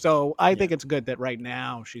thing. So I think it's good that right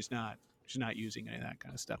now she's not using any of that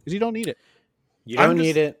kind of stuff because you don't need it. You don't I'm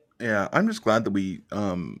need just- it. Yeah, I'm just glad that we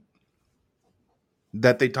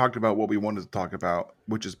that they talked about what we wanted to talk about,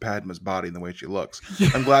 which is Padma's body and the way she looks.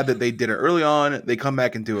 I'm glad that they did it early on. They come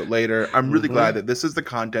back and do it later. I'm really glad that this is the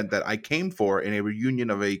content that I came for in a reunion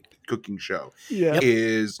of a cooking show. Yeah.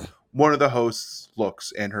 Is one of the hosts'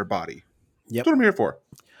 looks and her body. Yep. That's what I'm here for.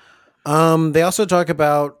 They also talk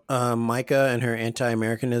about Micah and her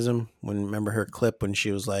anti-Americanism. Remember her clip when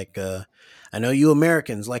she was like, I know you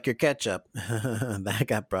Americans like your ketchup. That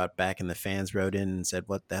got brought back and the fans wrote in and said,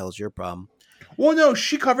 what the hell's your problem? Well, no,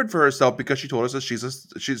 she covered for herself because she told us that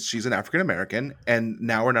she's an African American, and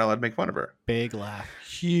now we're not allowed to make fun of her. Big laugh.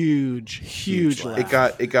 Huge laugh.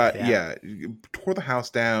 It got Yeah. tore the house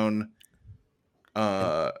down.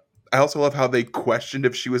 I also love how they questioned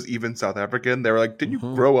if she was even South African. They were like, "Didn't you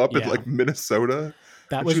grow up in Yeah. like Minnesota?"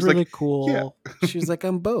 That And was she was really like, cool. yeah. She was like,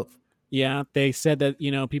 I'm both. Yeah, they said that,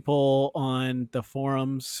 people on the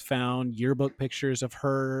forums found yearbook pictures of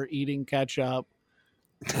her eating ketchup.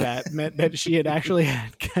 That meant that she had actually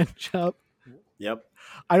had ketchup. Yep.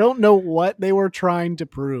 I don't know what they were trying to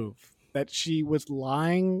prove. That she was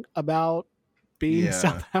lying about being Yeah.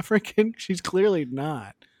 South African? She's clearly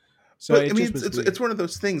not. So But it I mean, just was it's weird. it's one of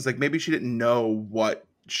those things. Like maybe she didn't know what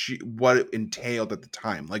it entailed at the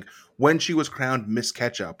time. Like when she was crowned Miss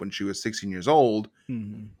Ketchup when she was 16 years old,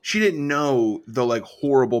 Mhm. she didn't know the like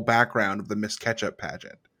horrible background of the Miss Ketchup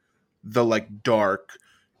pageant, the like dark,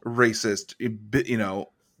 racist,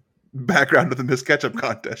 background of the Miss Ketchup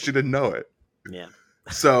contest. She didn't know it. Yeah.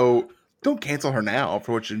 So don't cancel her now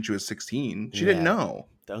for what she was 16. She didn't Yeah. know.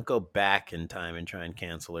 Don't go back in time and try and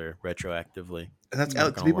cancel her retroactively. And that's Not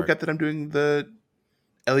do gonna people work. get that I'm doing the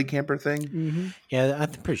Ellie Camper thing? Mm-hmm. Yeah, I'm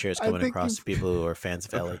pretty sure it's I coming think across to people who are fans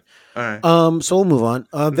of Ellie. All right. So we'll move on.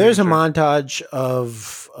 There's a sure. montage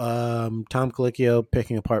of Tom Colicchio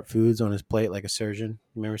picking apart foods on his plate like a surgeon.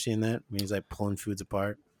 Remember seeing that? I mean, he's like pulling foods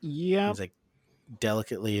apart. Yeah. He's like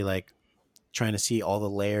delicately like trying to see all the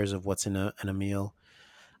layers of what's in a meal.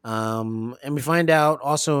 And we find out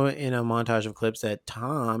also in a montage of clips that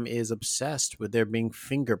Tom is obsessed with there being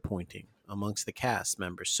finger pointing amongst the cast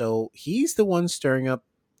members. So he's the one stirring up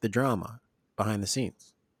the drama behind the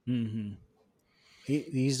scenes. Mm-hmm.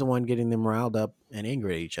 He's the one getting them riled up and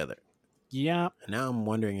angry at each other. Yeah. And now I'm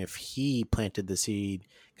wondering if he planted the seed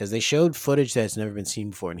because they showed footage that's never been seen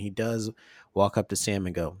before. And he does walk up to Sam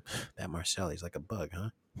and go, that Marcelli's like a bug, huh?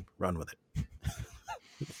 Run with it.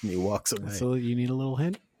 And he walks away. So you need a little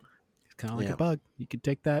hint. It's kind of like Yeah. a bug. You could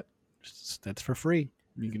take that. That's for free.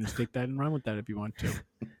 You can just take that and run with that if you want to.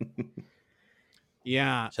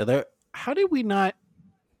 Yeah. So there, How did we not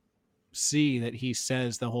see that he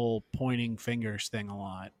says the whole pointing fingers thing a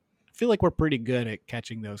lot? I feel like we're pretty good at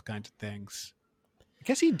catching those kinds of things. I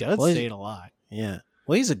guess he does Well, say it a lot. yeah.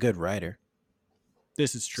 Well, he's a good writer.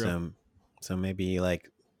 This is true. So maybe he like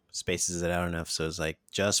spaces it out enough. So it's like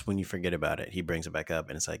just when you forget about it, he brings it back up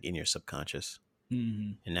and it's like in your subconscious.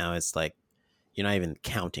 Mm-hmm. And now it's like you're not even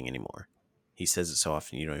counting anymore. He says it so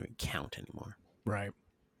often you don't even count anymore. Right.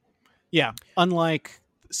 Yeah. Unlike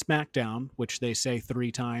SmackDown, which they say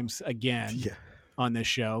 3 times again on this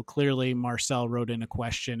show. Clearly, Marcel wrote in a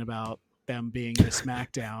question about them being in a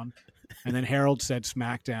SmackDown. And then Harold said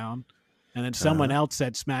SmackDown. And then someone else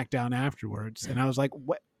said SmackDown afterwards. And I was like,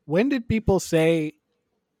 when did people say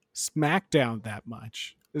SmackDown that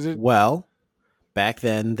much? Is it? Well, back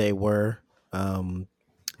then they were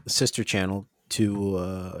sister channel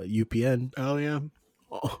to UPN. Oh, yeah.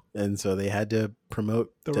 And so they had to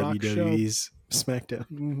promote The Rock WWE's SmackDown.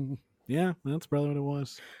 Mhm. Yeah, that's probably what it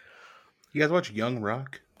was. You guys watch Young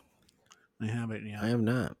Rock? I haven't yet. I have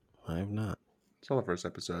not. Saw the first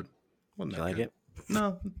episode. Wasn't You that like good. it?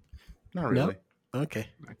 No, not really. Okay.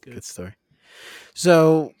 Not good. Good story.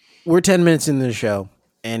 So we're 10 minutes into the show,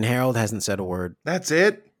 and Harold hasn't said a word. That's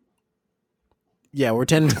it. Yeah, we're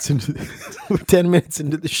 10 minutes into we're 10 minutes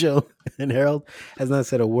into the show, and Harold has not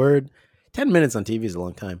said a word. 10 minutes on TV is a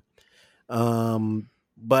long time.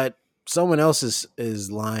 But someone else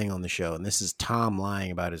is lying on the show, and this is Tom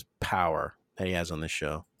lying about his power that he has on this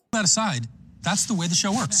show. That aside, that's the way the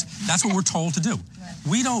show works. That's what we're told to do.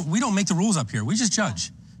 We don't make the rules up here. We just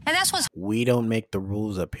judge. And that's what's We don't make the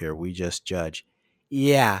rules up here. We just judge.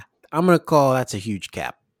 Yeah, I'm going to call that's a huge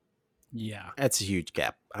cap. Yeah. That's a huge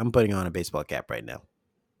cap. I'm putting on a baseball cap right now.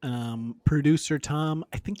 Producer Tom,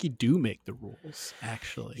 I think you do make the rules,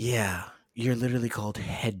 actually. Yeah, you're literally called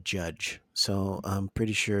head judge. So I'm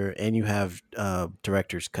pretty sure, and you have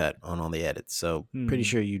director's cut on all the edits. So pretty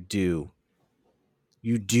sure you do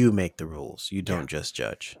make the rules. You don't just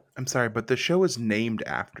judge. I'm sorry, but the show is named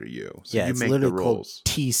after you. So Yeah, you it's make the literally called rules.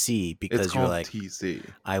 TC because It's you're called like, TC.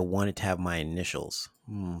 I want it to have my initials,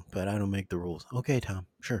 but I don't make the rules. Okay, Tom.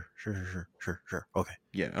 Sure. Okay.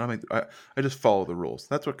 Yeah, I don't make. I just follow the rules.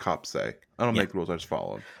 That's what cops say. I don't make the rules. I just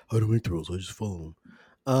follow them. I don't make the rules. I just follow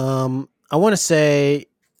them. I want to say,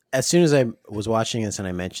 as soon as I was watching this and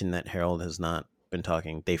I mentioned that Harold has not been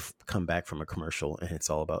talking, they've come back from a commercial and it's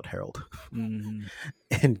all about Harold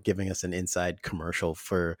and giving us an inside commercial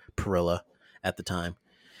for Perilla at the time.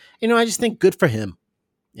 You know, I just think good for him.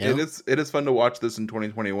 You know? It is fun to watch this in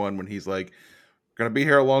 2021 when he's like, "Gonna be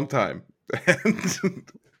here a long time." And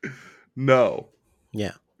no.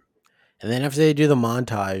 Yeah. And then after they do the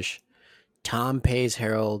montage, Tom pays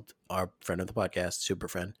Harold, our friend of the podcast, super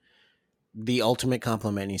friend, the ultimate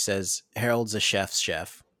compliment. He says, Harold's a chef's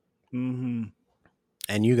chef. Mm-hmm.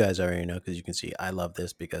 And you guys already know because you can see I love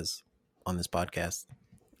this because on this podcast,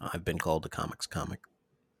 I've been called a comics comic.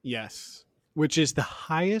 Yes. Which is the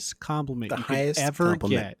highest compliment The you highest could ever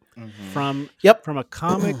compliment. get from a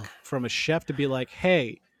comic, from a chef to be like,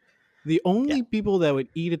 hey, the only people that would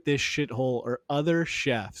eat at this shithole are other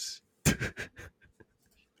chefs.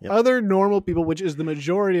 Other normal people, which is the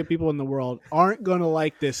majority of people in the world, aren't going to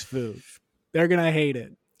like this food. They're going to hate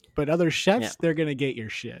it. But other chefs, they're going to get your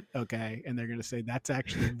shit, okay? And they're going to say, that's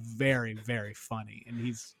actually very, very funny. And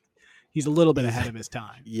he's a little bit ahead of his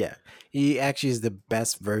time. Yeah. He actually is the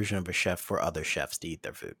best version of a chef for other chefs to eat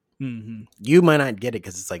their food. Mm-hmm. You might not get it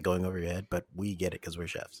because it's like going over your head, but we get it because we're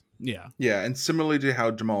chefs. Yeah. Yeah, and similarly to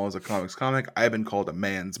how Jamal is a comics comic, I've been called a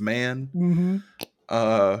man's man. Mm-hmm.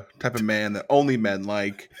 Type of man that only men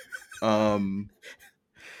like. Preach, And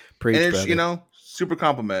it's, brother. you know, super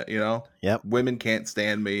compliment, you know? Yep. Women can't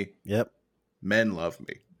stand me. Yep. Men love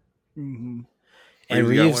me. Mm-hmm. And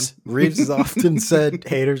Reeves has often said,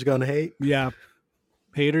 haters gonna hate. Yeah.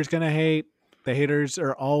 Haters gonna hate. The haters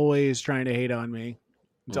are always trying to hate on me.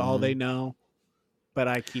 It's all they know. But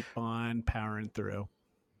I keep on powering through.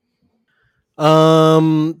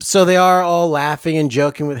 So they are all laughing and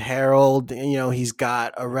joking with Harold. You know, he's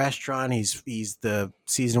got a restaurant. He's the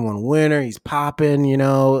season 1 winner. He's popping. You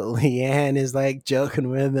know, Leanne is like joking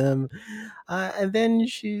with him, and then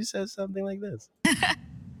she says something like this.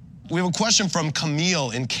 We have a question from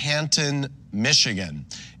Camille in Canton, Michigan.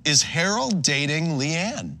 Is Harold dating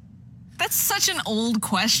Leanne? That's such an old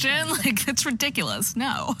question. Like, that's ridiculous.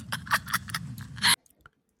 No.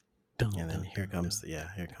 And then here comes the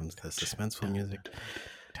suspenseful music.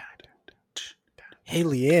 Hey,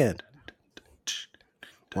 Leanne.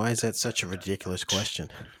 Why is that such a ridiculous question?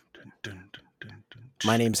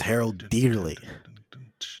 My name's Harold Dearly.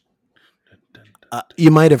 You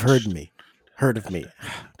might have heard of me.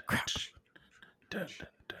 Crap.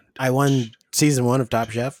 I won season 1 of Top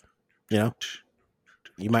Chef. You know,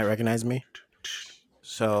 you might recognize me.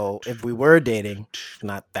 So if we were dating,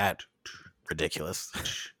 not that ridiculous.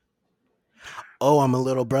 Oh, I'm a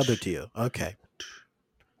little brother to you. Okay.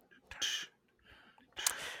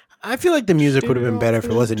 I feel like the music would have been better if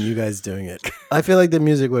it wasn't you guys doing it. I feel like the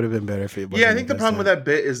music would have been better if it wasn't. Yeah, I think the problem with that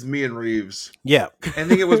bit is me and Reeves. Yeah. I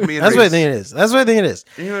think it was me and That's Reeves. what I think it is. That's what I think it is.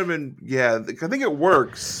 It would have been, yeah, I think it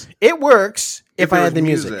works. It works if I there had the was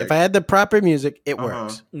music. music. If I had the proper music, it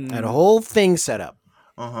works. I had a whole thing set up.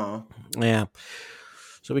 Uh-huh. Yeah.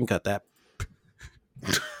 So we can cut that.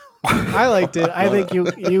 I liked it. I think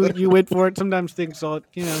you went for it. Sometimes things all,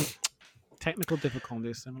 technical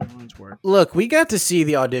difficulties. Some of ones work. Look, we got to see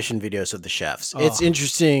the audition videos of the chefs. It's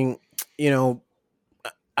interesting.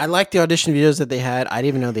 I like the audition videos that they had. I didn't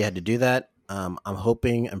even know they had to do that. I'm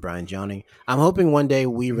hoping, and Brian's yawning, I'm hoping one day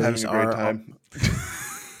we release Having a great our time.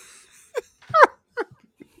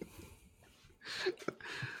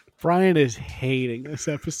 Brian is hating this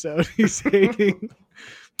episode. He's hating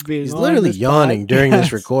being He's on literally this yawning during this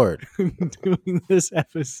podcast, record. doing this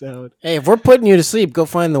episode. Hey, if we're putting you to sleep, go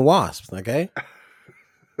find the wasps, okay?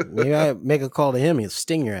 Maybe I make a call to him. He'll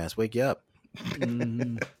sting your ass, wake you up.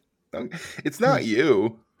 It's not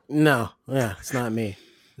you. No, yeah, it's not me.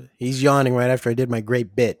 He's yawning right after I did my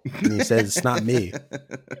great bit, and he says it's not me.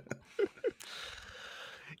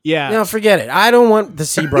 Yeah. No, forget it. I don't want to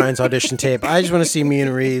see Brian's audition tape. I just want to see me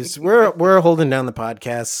and Reeves. We're holding down the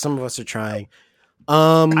podcast. Some of us are trying.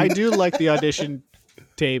 I do like the audition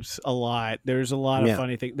tapes a lot. There's a lot of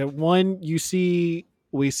funny things. The one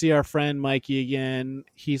we see our friend Mikey again.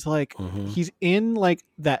 He's like, he's in like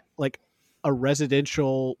that, like a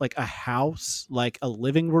residential, like a house, like a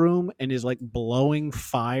living room, and is like blowing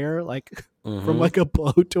fire, like from like a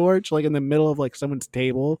blowtorch, like in the middle of like someone's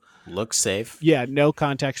table. Looks safe. Yeah, no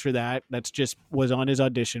context for that. That's just was on his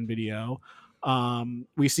audition video.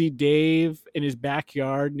 We see Dave in his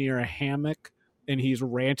backyard near a hammock, and he's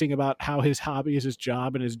ranting about how his hobby is his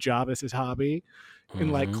job and his job is his hobby in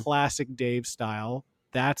like classic Dave style.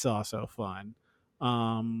 That's also fun.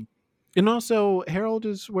 And also Harold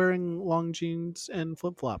is wearing long jeans and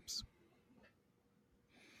flip-flops.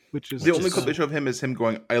 Which is The only clip they show of him is him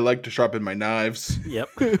going, I like to sharpen my knives. Yep.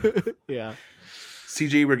 yeah.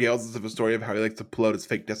 CJ regales us of a story of how he likes to pull out his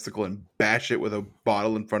fake testicle and bash it with a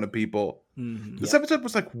bottle in front of people. This episode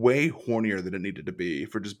was like way hornier than it needed to be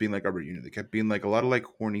for just being like a reunion. They kept being like a lot of like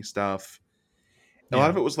horny stuff. And a lot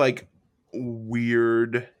of it was like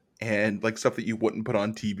weird and like stuff that you wouldn't put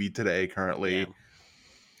on TV today currently. Yeah.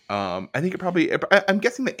 I think it probably, I'm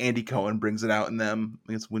guessing that Andy Cohen brings it out in them.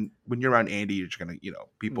 I guess when you're around Andy, you're just going to,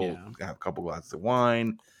 people have a couple glasses of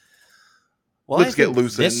wine. Well, Let's get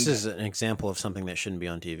loosened. This is an example of something that shouldn't be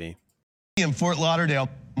on TV. In Fort Lauderdale,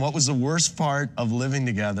 what was the worst part of living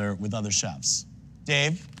together with other chefs?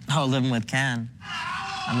 Dave? Oh, living with Ken.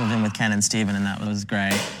 I'm living with Ken and Steven, and that was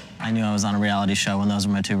great. I knew I was on a reality show when those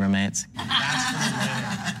were my two roommates.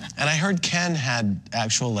 And I heard Ken had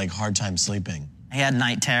actual hard time sleeping. He had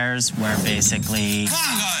night terrors where basically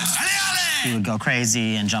he would go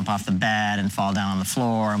crazy and jump off the bed and fall down on the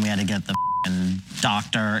floor, and we had to get the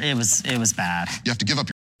doctor. It was bad. You have to give up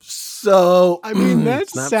your... So, I mean, that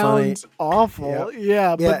sounds awful.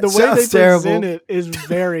 Yeah, but the way they present it is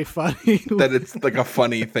very funny. That it's like a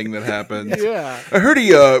funny thing that happens. Yeah. I heard he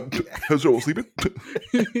has trouble sleeping.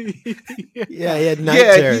 Yeah, he had night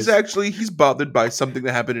terrors. He's bothered by something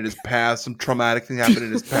that happened in his past, some traumatic thing happened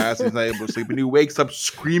in his past. He's not able to sleep, and he wakes up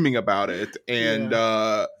screaming about it, and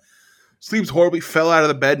sleeps horribly, fell out of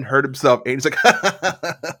the bed and hurt himself. And he's like,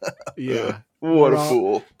 yeah. What a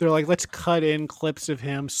fool. They're like, let's cut in clips of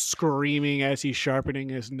him screaming as he's sharpening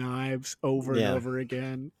his knives over and over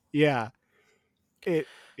again. Yeah.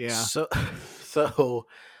 So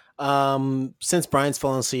since Brian's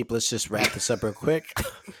fallen asleep, let's just wrap this up real quick.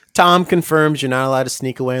 Tom confirms you're not allowed to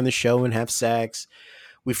sneak away on the show and have sex.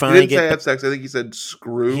 We finally say have sex. I think he said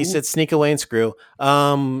screw. He said sneak away and screw.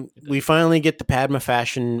 We finally get the Padma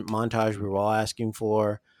fashion montage we were all asking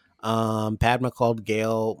for. Padma called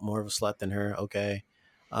Gail more of a slut than her. Okay.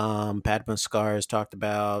 Padma Scars talked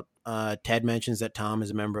about. Ted mentions that Tom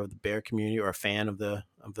is a member of the bear community or a fan of the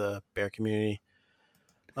bear community.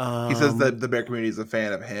 He says that the bear community is a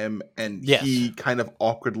fan of him, and he kind of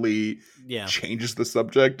awkwardly changes the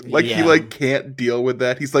subject. Like he like can't deal with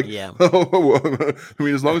that. He's like, I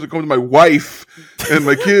mean, as long as it comes to my wife and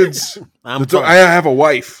my kids, I have a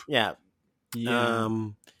wife. Yeah.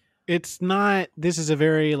 It's not. This is a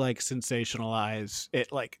very like sensationalized.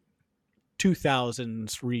 It like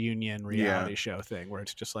 2000s reunion reality show thing where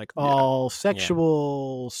it's just like all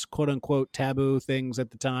sexual quote unquote taboo things at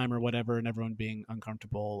the time or whatever, and everyone being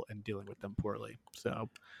uncomfortable and dealing with them poorly. So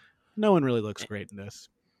no one really looks great in this.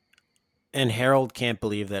 And Harold can't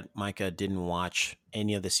believe that Micah didn't watch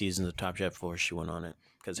any of the seasons of Top Chef before she went on it,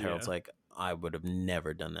 because Harold's like, I would have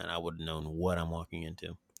never done that. I would have known what I'm walking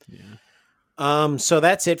into. So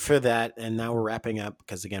that's it for that, and now we're wrapping up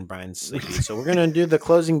because again Brian's sleepy. So we're gonna do the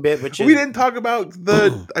closing bit, which we didn't talk about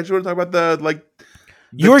the. I just want to talk about the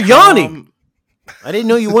you're yawning. I didn't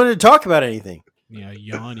know you wanted to talk about anything. Yeah,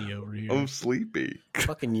 Yanni over here. I'm sleepy.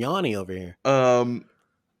 Fucking Yanni over here. Tom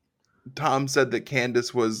said that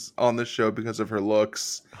Candace was on the show because of her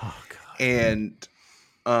looks. Oh god. And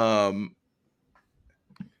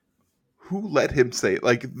who let him say it?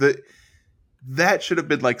 Like that should have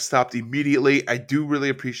been like stopped immediately. I do really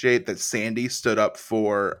appreciate that Sandy stood up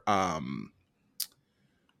for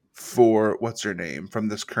what's her name from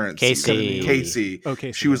this current Casey. Casey.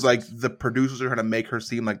 Okay, she was like, the producers are trying to make her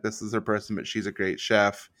seem like this is her person, but she's a great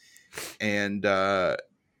chef. And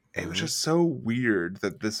it was just so weird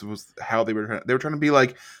that this was how they were trying to be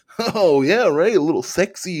like, oh yeah, right, a little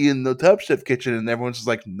sexy in the Top Chef kitchen, and everyone's just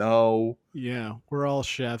like, no. Yeah, we're all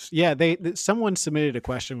chefs. Yeah, someone submitted a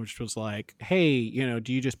question which was like, hey,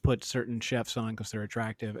 do you just put certain chefs on because they're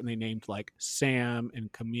attractive? And they named like Sam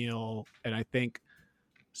and Camille, and I think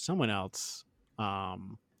someone else.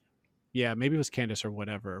 Maybe it was Candace or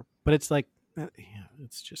whatever. But it's like,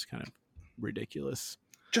 it's just kind of ridiculous.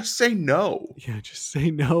 Just say no. Yeah, just say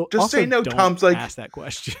no. Just also, say no. Don't Tom's like, ask that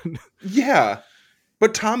question. Yeah.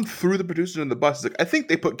 But Tom threw the producers in the bus. He's like, I think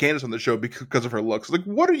they put Candace on the show because of her looks. Like,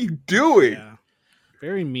 what are you doing? Yeah.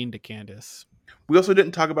 Very mean to Candace. We also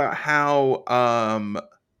didn't talk about how...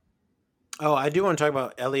 I do want to talk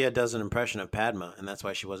about Elia does an impression of Padma, and that's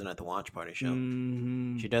why she wasn't at the watch party show.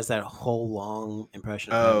 Mm-hmm. She does that whole long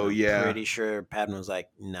impression of Padma. Yeah. I'm pretty sure Padma was like,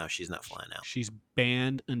 no, she's not flying out. She's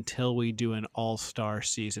banned until we do an all-star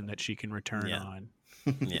season that she can return on.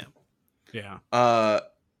 Yeah. Yeah.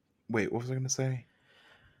 Wait, what was I going to say?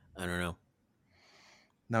 I don't know.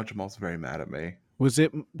 Now Jamal's very mad at me. Was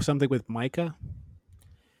it something with Micah?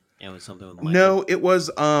 Yeah, it was something with Micah. No, it was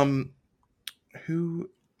who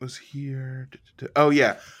was here? Oh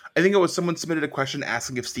yeah, I think it was someone submitted a question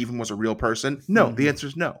asking if Stephen was a real person. No, the answer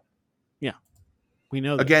is no. Yeah, we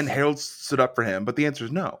know. Again, Harold stood up for him, but the answer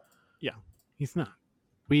is no. Yeah, he's not.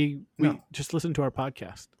 We just listen to our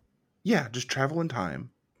podcast. Yeah, just travel in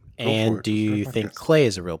time. And do you think Clay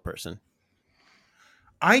is a real person?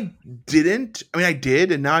 I didn't. I mean, I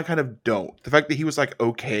did, and now I kind of don't. The fact that he was like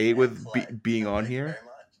okay with being on here.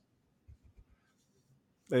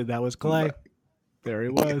 That was Clay. There he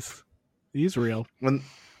was. He's real.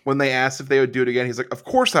 When they asked if they would do it again, he's like, "Of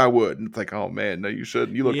course I would." And it's like, "Oh man, no, you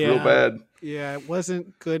shouldn't. You look real bad." Yeah, it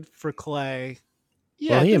wasn't good for Clay.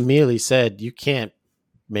 Yeah, well, he immediately said, "You can't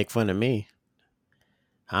make fun of me.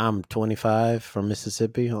 I'm 25 from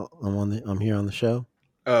Mississippi. I'm here on the show."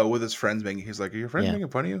 With his friends he's like, "Are your friends making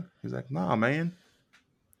fun of you?" He's like, "Nah, man."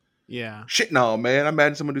 Yeah. Shit, no, man. I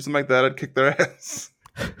imagine someone do something like that, I'd kick their ass.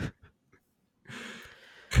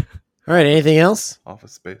 All right, anything else?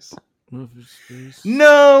 Office Space. Space.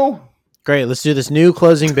 No. Great, let's do this new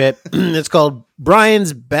closing bit. It's called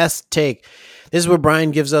Brian's Best Take. This is where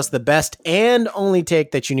Brian gives us the best and only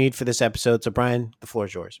take that you need for this episode. So, Brian, the floor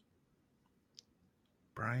is yours.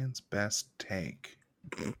 Brian's Best Take.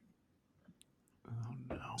 Oh,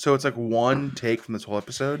 no. So it's like one take from this whole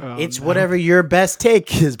episode? It's whatever your best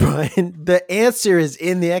take is, Brian. The answer is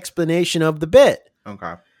in the explanation of the bit.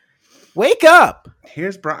 Okay. Wake up.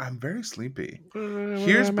 Here's Brian. I'm very sleepy.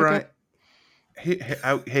 Here's Brian. Hey,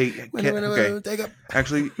 okay.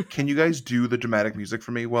 Actually, can you guys do the dramatic music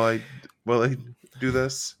for me while I Will I do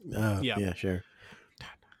this? Yeah, sure.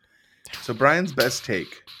 So Brian's best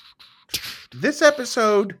take. This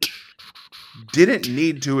episode didn't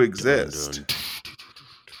need to exist.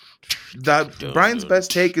 Brian's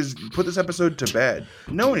best take is put this episode to bed.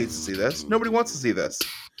 No one needs to see this. Nobody wants to see this.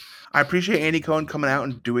 I appreciate Andy Cohen coming out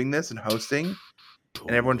and doing this and hosting,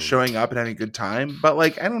 and everyone showing up and having a good time. But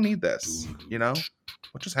like, I don't need this. You know,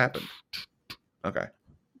 what just happened? Okay,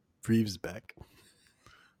 Reeves back.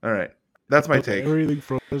 all right. That's my take. Everything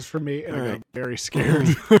froze for me, and I got very scared.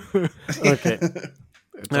 Okay.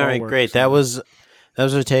 All right, great. That was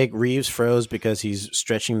our take. Reeves froze because he's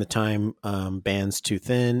stretching the time bands too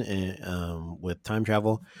thin with time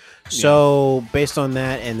travel. So based on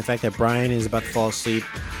that and the fact that Brian is about to fall asleep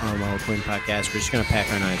on our Twin podcast, we're just going to pack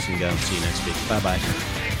our knives and go. See you next week. Bye-bye.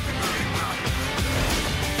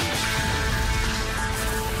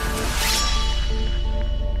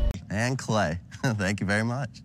 And Clay, thank you very much.